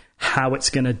it, how it's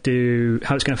going to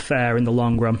fare in the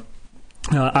long run.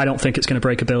 I don't think it's going to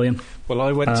break $1 billion. Well,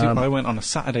 I went on a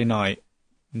Saturday night,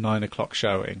 9:00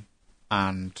 showing,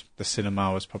 and the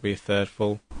cinema was probably a third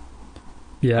full.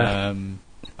 Yeah. And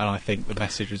I think the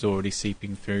message is already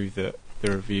seeping through that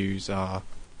the reviews are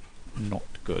not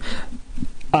good.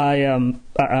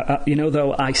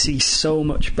 Though I see so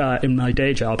much in my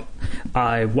day job,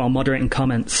 while moderating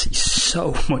comments, see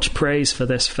so much praise for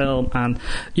this film. And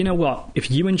you know what? If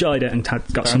you enjoyed it and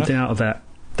got something out of it,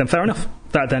 then fair enough.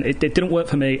 Then it didn't work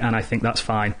for me, and I think that's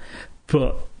fine.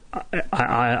 But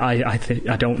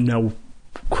I don't know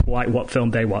quite what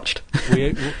film they watched.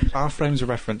 Our frames of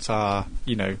reference are,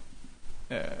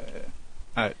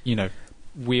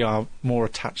 we are more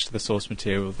attached to the source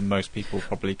material than most people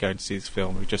probably going to see this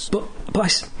film.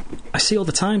 But I see all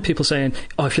the time people saying,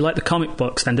 "Oh, if you like the comic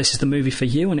books, then this is the movie for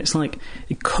you." And it's like,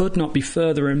 it could not be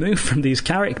further removed from these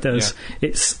characters. Yeah.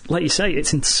 It's like you say,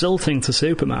 it's insulting to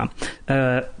Superman.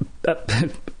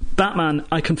 Batman,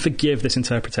 I can forgive this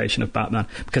interpretation of Batman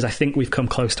because I think we've come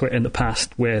close to it in the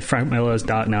past with Frank Miller's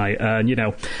Dark Knight.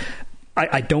 And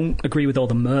I don't agree with all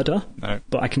the murder,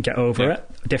 but I can get over it.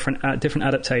 Different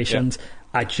adaptations. Yeah.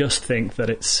 I just think that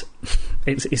it's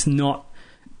not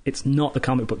the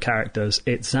comic book characters.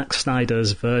 It's Zack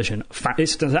Snyder's version.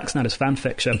 It's Zack Snyder's fan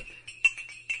fiction.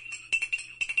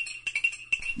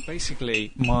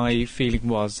 Basically, my feeling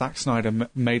was Zack Snyder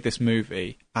made this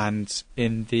movie, and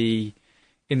in the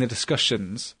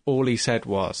discussions, all he said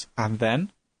was, "And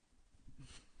then."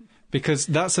 Because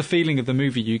that's the feeling of the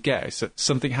movie you get, is that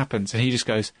something happens and he just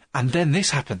goes, "And then this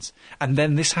happens, and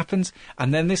then this happens,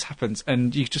 and then this happens,"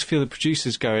 and you just feel the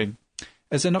producers going,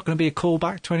 "Is there not going to be a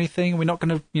callback to anything? We're not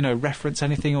going to, reference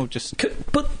anything, or just..."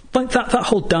 But like that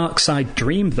whole dark side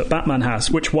dream that Batman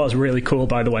has, which was really cool,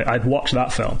 by the way. I'd watched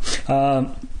that film.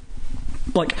 There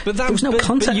was no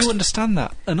context. But you understand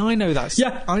that, and I know that's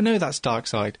dark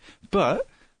side, but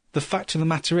the fact of the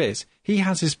matter is, he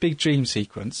has his big dream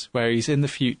sequence where he's in the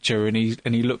future and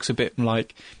he looks a bit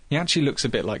like... He actually looks a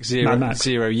bit like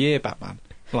Zero Year Batman.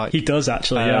 Like, he does,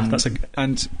 actually, yeah.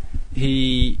 And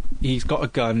he's got a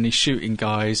gun and he's shooting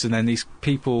guys, and then these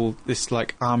people, this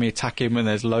army attack him, and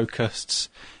there's locusts,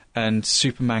 and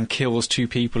Superman kills 2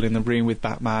 people in the room with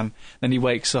Batman. Then he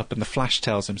wakes up and the Flash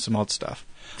tells him some odd stuff.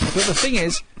 But the thing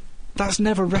is, that's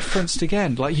never referenced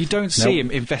again. Like, you don't see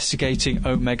him investigating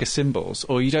Omega symbols,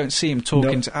 or you don't see him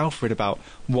talking to Alfred about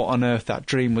what on earth that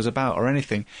dream was about or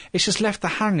anything. It's just left to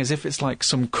hang as if it's like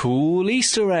some cool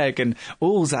Easter egg, and,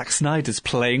 Zack Snyder's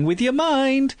playing with your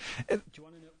mind. Do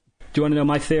you want to know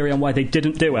my theory on why they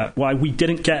didn't do it? Why we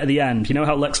didn't get at the end? You know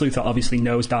how Lex Luthor obviously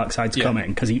knows Darkseid's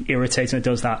coming because he irritates and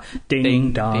does that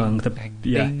ding dong.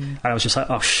 Ding. And I was just like,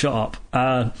 oh, shut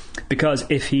up. Because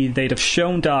if they'd have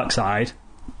shown Darkseid,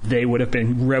 they would have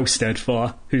been roasted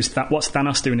for what's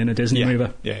Thanos doing in a Disney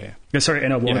movie? Yeah. Sorry,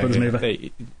 in a Warner Brothers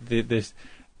movie.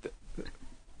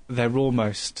 They're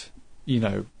almost,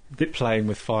 playing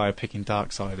with fire, picking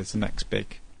Darkseid as the next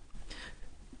big.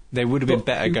 They would have been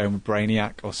better going with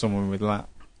Brainiac or someone with that.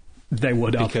 They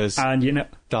would have. Because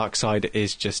Darkseid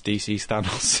is just DC's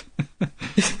Thanos.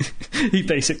 He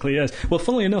basically is. Well,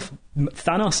 funnily enough,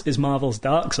 Thanos is Marvel's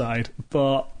Darkseid,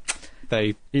 but...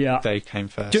 They came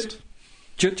first.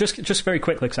 Just very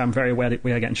quickly, because I'm very aware that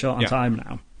we are getting short on time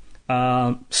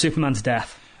now. Superman's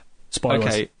death.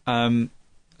 Spoilers. Okay.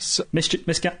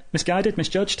 Misguided?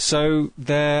 Misjudged? So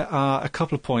there are a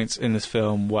couple of points in this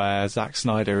film where Zack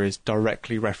Snyder is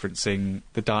directly referencing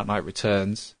The Dark Knight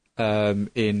Returns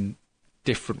in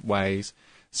different ways.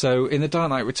 So in The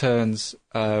Dark Knight Returns,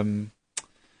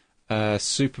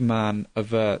 Superman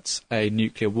averts a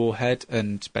nuclear warhead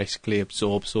and basically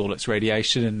absorbs all its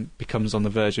radiation and becomes on the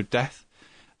verge of death.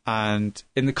 And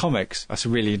in the comics, that's a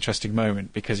really interesting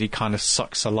moment because he kind of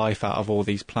sucks the life out of all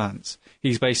these plants.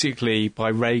 He's basically, by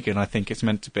Reagan, I think it's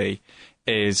meant to be,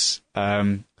 is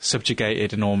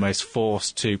subjugated and almost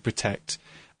forced to protect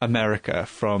America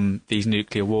from these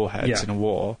nuclear warheads in a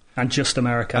war. And just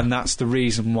America. And that's the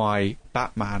reason why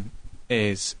Batman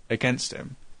is against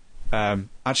him.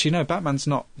 Actually, no, Batman's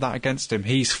not that against him.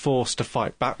 He's forced to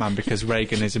fight Batman because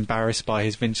Reagan is embarrassed by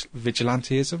his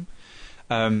vigilantism.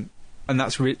 And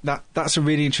that's a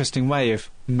really interesting way of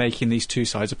making these two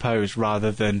sides opposed,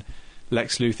 rather than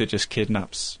Lex Luthor just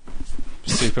kidnaps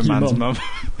Superman's mum.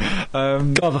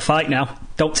 Go have a fight now.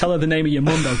 Don't tell her the name of your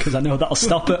mum, though, because I know that'll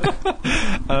stop it.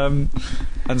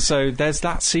 And so there's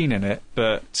that scene in it,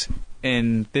 but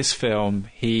in this film,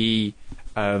 he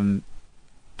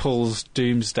pulls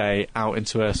Doomsday out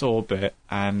into Earth's orbit,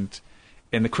 and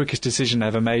in the quickest decision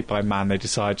ever made by man, they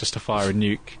decide just to fire a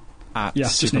nuke at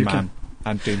Superman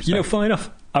and Doomsday. Funny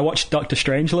enough, I watched Doctor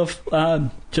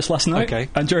Strangelove just last night,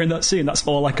 and during that scene, that's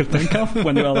all I could think of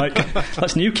when they were like,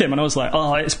 let's nuke him, and I was like,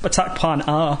 oh, it's attack plan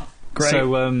R. Great.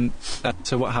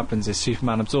 So what happens is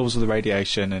Superman absorbs all the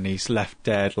radiation and he's left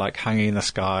dead, like hanging in the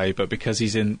sky, but because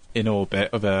he's in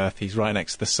orbit of Earth, he's right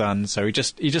next to the sun, so he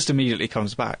just immediately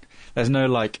comes back. There's no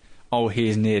like, oh, he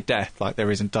is near death, like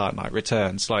there is in Dark Knight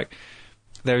Returns. Like,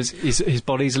 his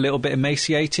body's a little bit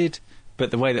emaciated,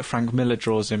 but the way that Frank Miller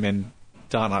draws him in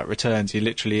Dark Knight Returns, he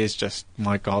literally is just,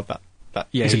 my God,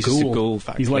 he's just a ghoul.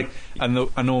 He's like,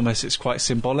 and almost it's quite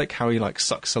symbolic how he like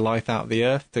sucks the life out of the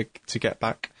earth to get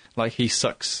back. Like he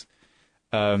sucks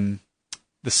the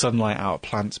sunlight out of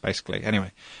plants, basically.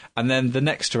 Anyway, and then the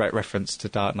next direct reference to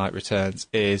Dark Knight Returns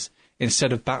is,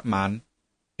 instead of Batman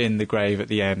in the grave at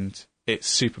the end, it's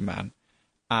Superman,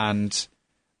 and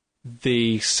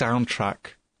the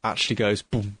soundtrack actually goes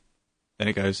boom, then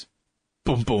it goes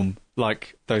boom boom,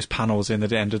 like those panels in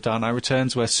the end of Dark Knight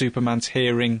Returns where Superman's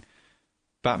hearing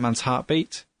Batman's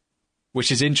heartbeat,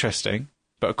 which is interesting,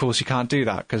 but of course you can't do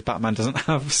that because Batman doesn't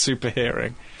have super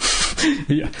hearing.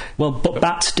 Yeah, well, but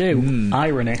bats do.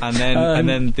 Irony. And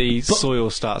then the soil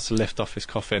starts to lift off his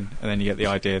coffin, and then you get the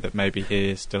idea that maybe he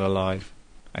is still alive,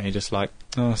 and you're just like,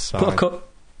 oh, sorry.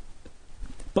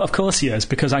 But of course he is,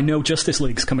 because I know Justice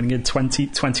League's coming in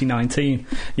 2019.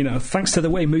 You know, thanks to the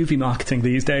way movie marketing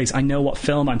these days, I know what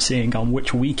film I'm seeing on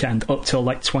which weekend up till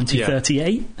like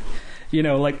 2038. Yeah. You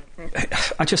know, like,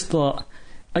 I just thought,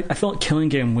 I thought Killing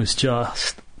Him was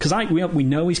just, because we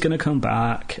know he's going to come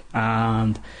back,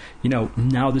 and, you know,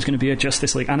 now there's going to be a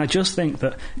Justice League, and I just think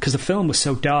that, because the film was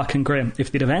so dark and grim,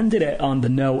 if they'd have ended it on the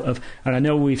note of, and I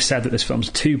know we've said that this film's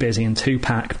too busy and too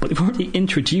packed, but they've already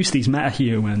introduced these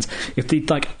metahumans, if they'd,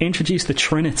 like, introduced the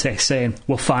Trinity saying,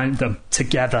 we'll find them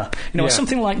together, you know,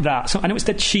 something like that. So I know it's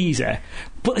dead cheesy,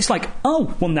 but it's like,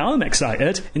 oh, well, now I'm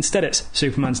excited. Instead it's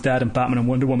Superman's dead and Batman and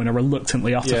Wonder Woman are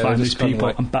reluctantly off to find these people,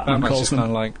 like, and Batman calls them. Kind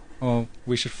of like, oh,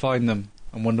 we should find them.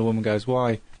 And Wonder Woman goes,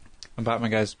 why? And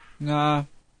Batman goes, nah,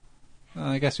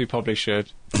 I guess we probably should.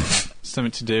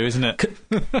 Something to do, isn't it?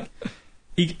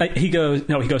 he goes,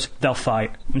 they'll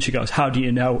fight. And she goes, how do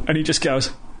you know? And he just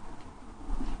goes,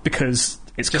 because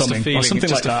it's just coming. Or something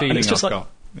like that. And it's just like,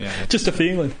 just a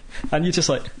feeling. And you're just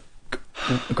like,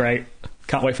 great,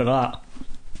 can't wait for that.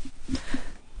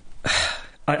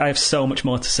 I have so much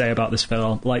more to say about this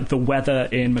film, like the weather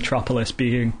in Metropolis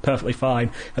being perfectly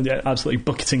fine and they're absolutely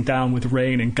bucketing down with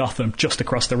rain in Gotham just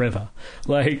across the river.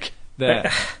 Like,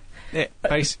 basically,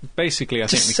 I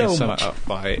think we can sum it up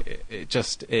by it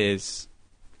just is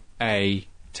a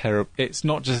terrible. It's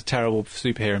not just a terrible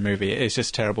superhero movie; it's just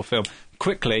a terrible film.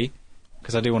 Quickly,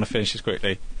 because I do want to finish this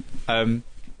quickly.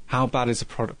 How bad is the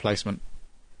product placement?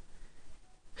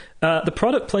 The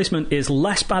product placement is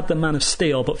less bad than Man of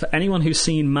Steel, but for anyone who's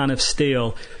seen Man of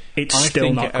Steel, it's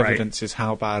still not great. I think it evidences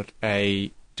how bad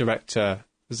a director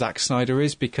Zack Snyder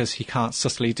is, because he can't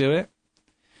subtly do it.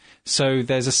 So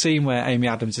there's a scene where Amy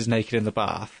Adams is naked in the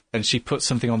bath, and she puts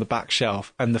something on the back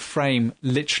shelf, and the frame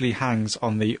literally hangs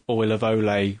on the Oil of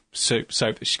Olay soap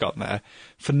that she's got in there.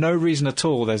 For no reason at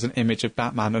all, there's an image of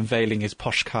Batman unveiling his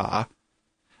posh car,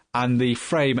 and the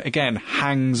frame, again,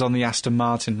 hangs on the Aston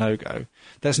Martin logo.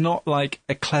 There's not, like,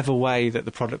 a clever way that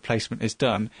the product placement is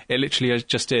done. It literally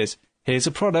just is, here's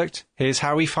a product, here's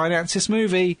how we finance this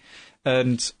movie,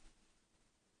 and,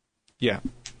 yeah.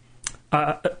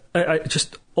 I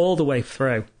just, all the way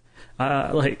through,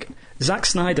 like, Zack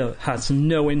Snyder has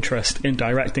no interest in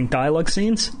directing dialogue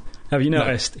scenes. Have you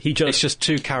noticed? No. It's just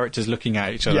two characters looking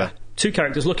at each other. Yeah. Two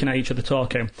characters looking at each other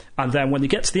talking, and then when they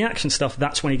get to the action stuff,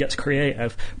 that's when he gets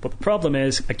creative. But the problem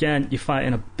is, again, you're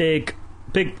fighting a big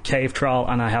cave troll,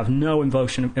 and I have no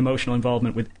emotional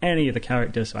involvement with any of the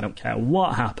characters, so I don't care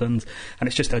what happens, and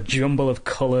it's just a jumble of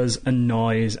colours and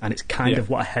noise, and it's kind of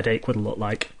what a headache would look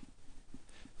like.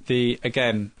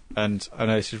 Again, and I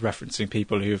know this is referencing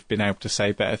people who have been able to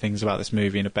say better things about this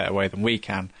movie in a better way than we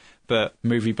can, but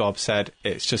Movie Bob said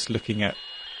it's just looking at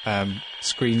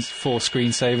four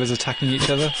screensavers attacking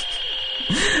each other.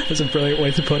 That's a brilliant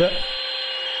way to put it.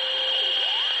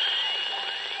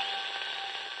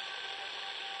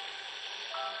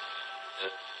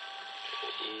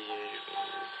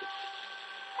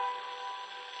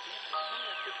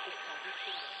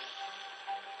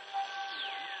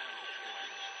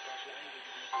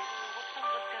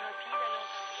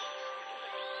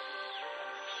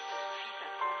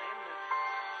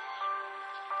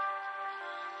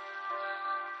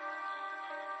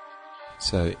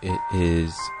 So it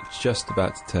is just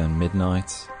about to turn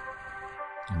midnight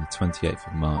on the 28th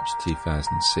of March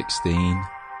 2016,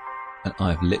 and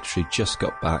I've literally just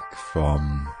got back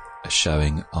from a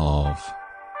showing of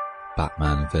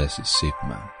Batman vs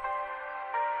Superman.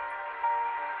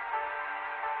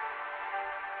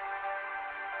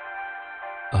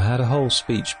 I had a whole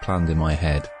speech planned in my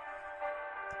head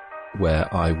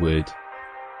where I would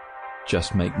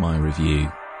just make my review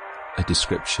a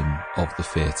description of the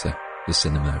theatre, the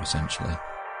cinema essentially.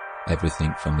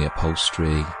 Everything from the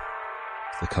upholstery,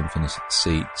 the comfiness of the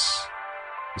seats,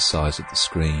 the size of the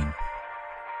screen,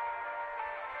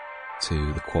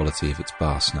 to the quality of its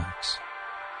bar snacks.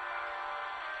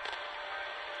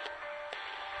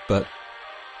 But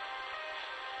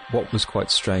what was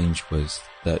quite strange was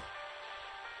that,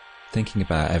 thinking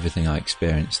about everything I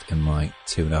experienced in my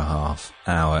 2.5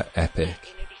 hour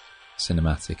epic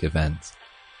cinematic event,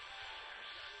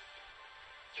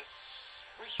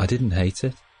 I didn't hate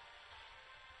it.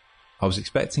 I was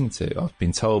expecting to. I've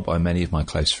been told by many of my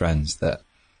close friends that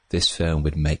this film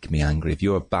would make me angry. If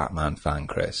you're a Batman fan,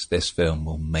 Chris, this film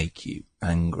will make you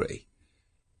angry.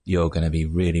 You're going to be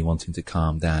really wanting to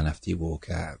calm down after you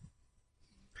walk out.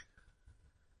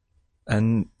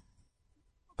 And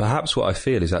perhaps what I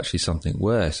feel is actually something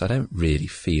worse. I don't really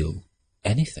feel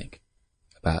anything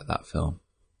about that film.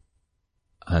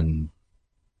 And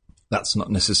that's not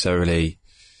necessarily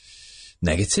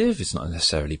negative, it's not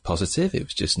necessarily positive, it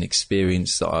was just an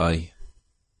experience that I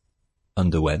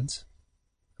underwent,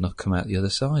 and I've come out the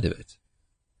other side of it.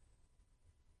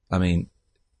 I mean,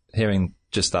 hearing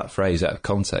just that phrase out of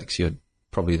context,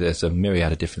 there's a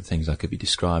myriad of different things I could be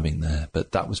describing there,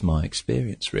 but that was my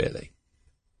experience, really.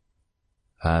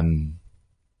 I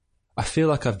feel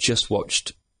like I've just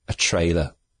watched a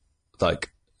trailer, like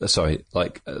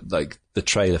the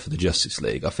trailer for the Justice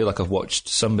League. I feel like I've watched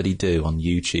somebody do on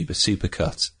YouTube a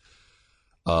supercut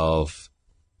of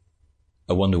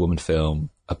a Wonder Woman film,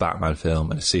 a Batman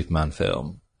film, and a Superman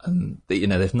film. And,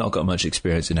 they've not got much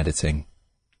experience in editing,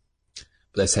 but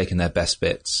they've taken their best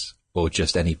bits, or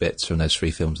just any bits from those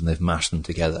 3 films, and they've mashed them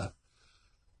together.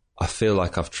 I feel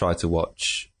like I've tried to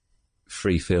watch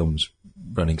 3 films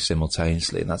running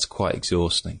simultaneously, and that's quite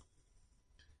exhausting.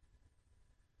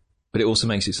 But it also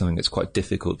makes it something that's quite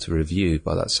difficult to review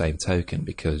by that same token,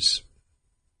 because,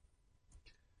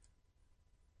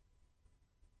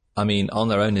 I mean, on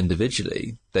their own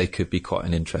individually, they could be quite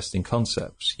an interesting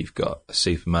concept. You've got a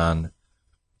Superman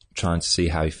trying to see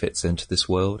how he fits into this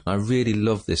world. And I really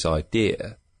love this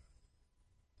idea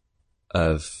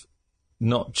of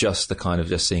not just the kind of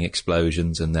just seeing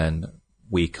explosions and then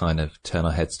we kind of turn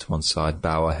our heads to one side,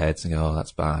 bow our heads and go, oh,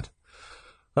 that's bad.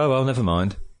 Oh, well, never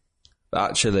mind. But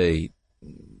actually,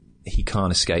 he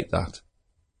can't escape that.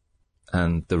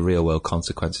 And the real world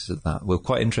consequences of that were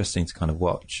quite interesting to kind of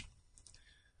watch.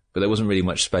 But there wasn't really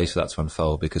much space for that to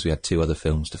unfold because we had 2 other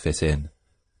films to fit in.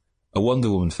 A Wonder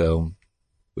Woman film,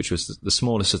 which was the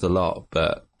smallest of the lot,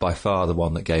 but by far the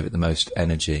one that gave it the most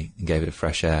energy and gave it a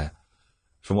fresh air.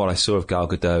 From what I saw of Gal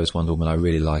Gadot as Wonder Woman, I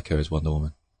really like her as Wonder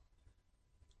Woman.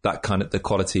 That kind of, the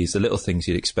qualities, the little things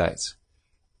you'd expect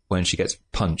when she gets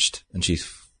punched and she's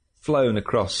flown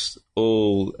across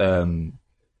all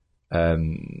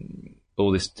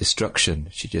this destruction.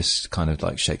 She just kind of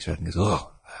like shakes her head and goes,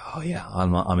 oh yeah,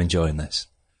 I'm enjoying this,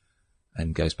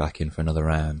 and goes back in for another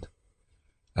round.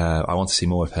 I want to see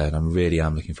more of her, and I really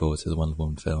am looking forward to the Wonder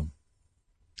Woman film.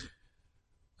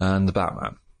 And the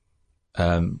Batman.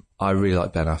 I really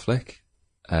like Ben Affleck,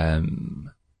 and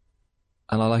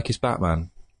I like his Batman.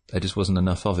 There just wasn't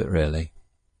enough of it, really.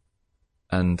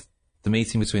 And the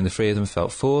meeting between the 3 of them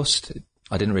felt forced.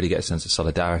 I didn't really get a sense of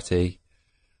solidarity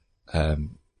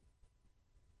between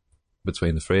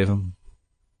the 3 of them.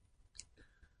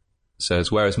 So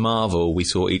whereas Marvel, we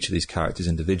saw each of these characters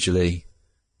individually,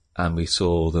 and we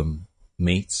saw them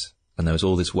meet, and there was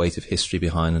all this weight of history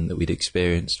behind them that we'd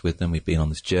experienced with them. We'd been on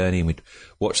this journey, and we'd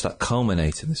watched that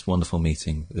culminate in this wonderful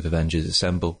meeting with Avengers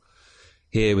Assemble.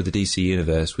 Here with the DC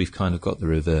Universe, we've kind of got the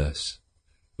reverse.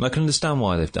 And I can understand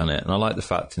why they've done it, and I like the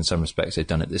fact in some respects they've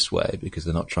done it this way, because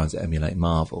they're not trying to emulate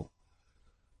Marvel.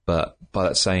 But by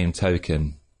that same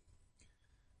token,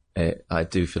 I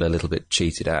do feel a little bit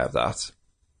cheated out of that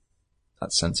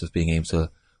sense of being able to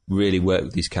really work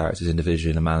with these characters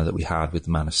individually in a manner that we had with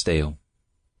the Man of Steel.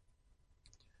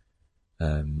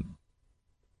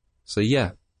 So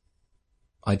yeah,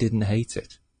 I didn't hate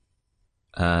it.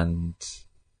 And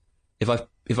if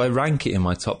I rank it in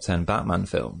my top 10 Batman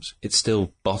films, it's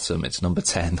still bottom, it's number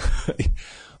 10.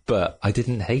 But I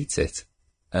didn't hate it.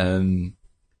 I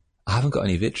haven't got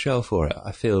any vitriol for it.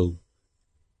 I feel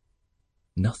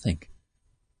nothing.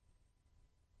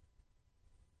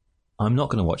 I'm not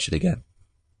going to watch it again.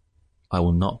 I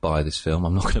will not buy this film.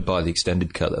 I'm not going to buy the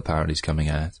extended cut that apparently is coming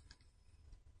out.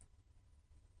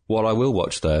 What I will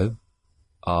watch, though,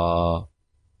 are...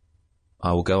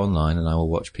 I will go online and I will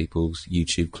watch people's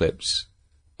YouTube clips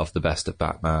of the best of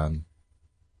Batman,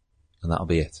 and that'll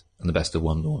be it. And the best of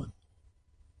Wonder Woman.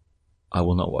 I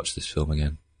will not watch this film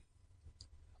again.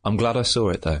 I'm glad I saw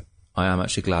it, though. I am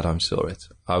actually glad I saw it.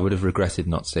 I would have regretted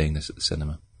not seeing this at the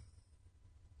cinema.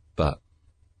 But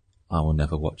I will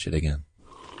never watch it again.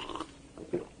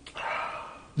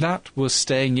 That was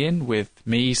Staying In with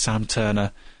me, Sam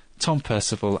Turner, Tom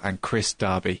Percival and Chris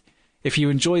Darby. If you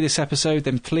enjoy this episode,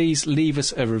 then please leave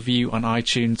us a review on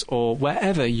iTunes or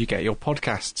wherever you get your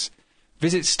podcasts.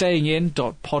 Visit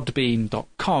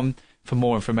stayingin.podbean.com for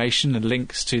more information and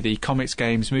links to the comics,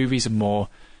 games, movies and more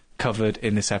covered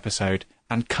in this episode.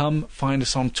 And come find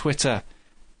us on Twitter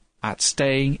at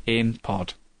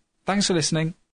StayingInPod. Thanks for listening.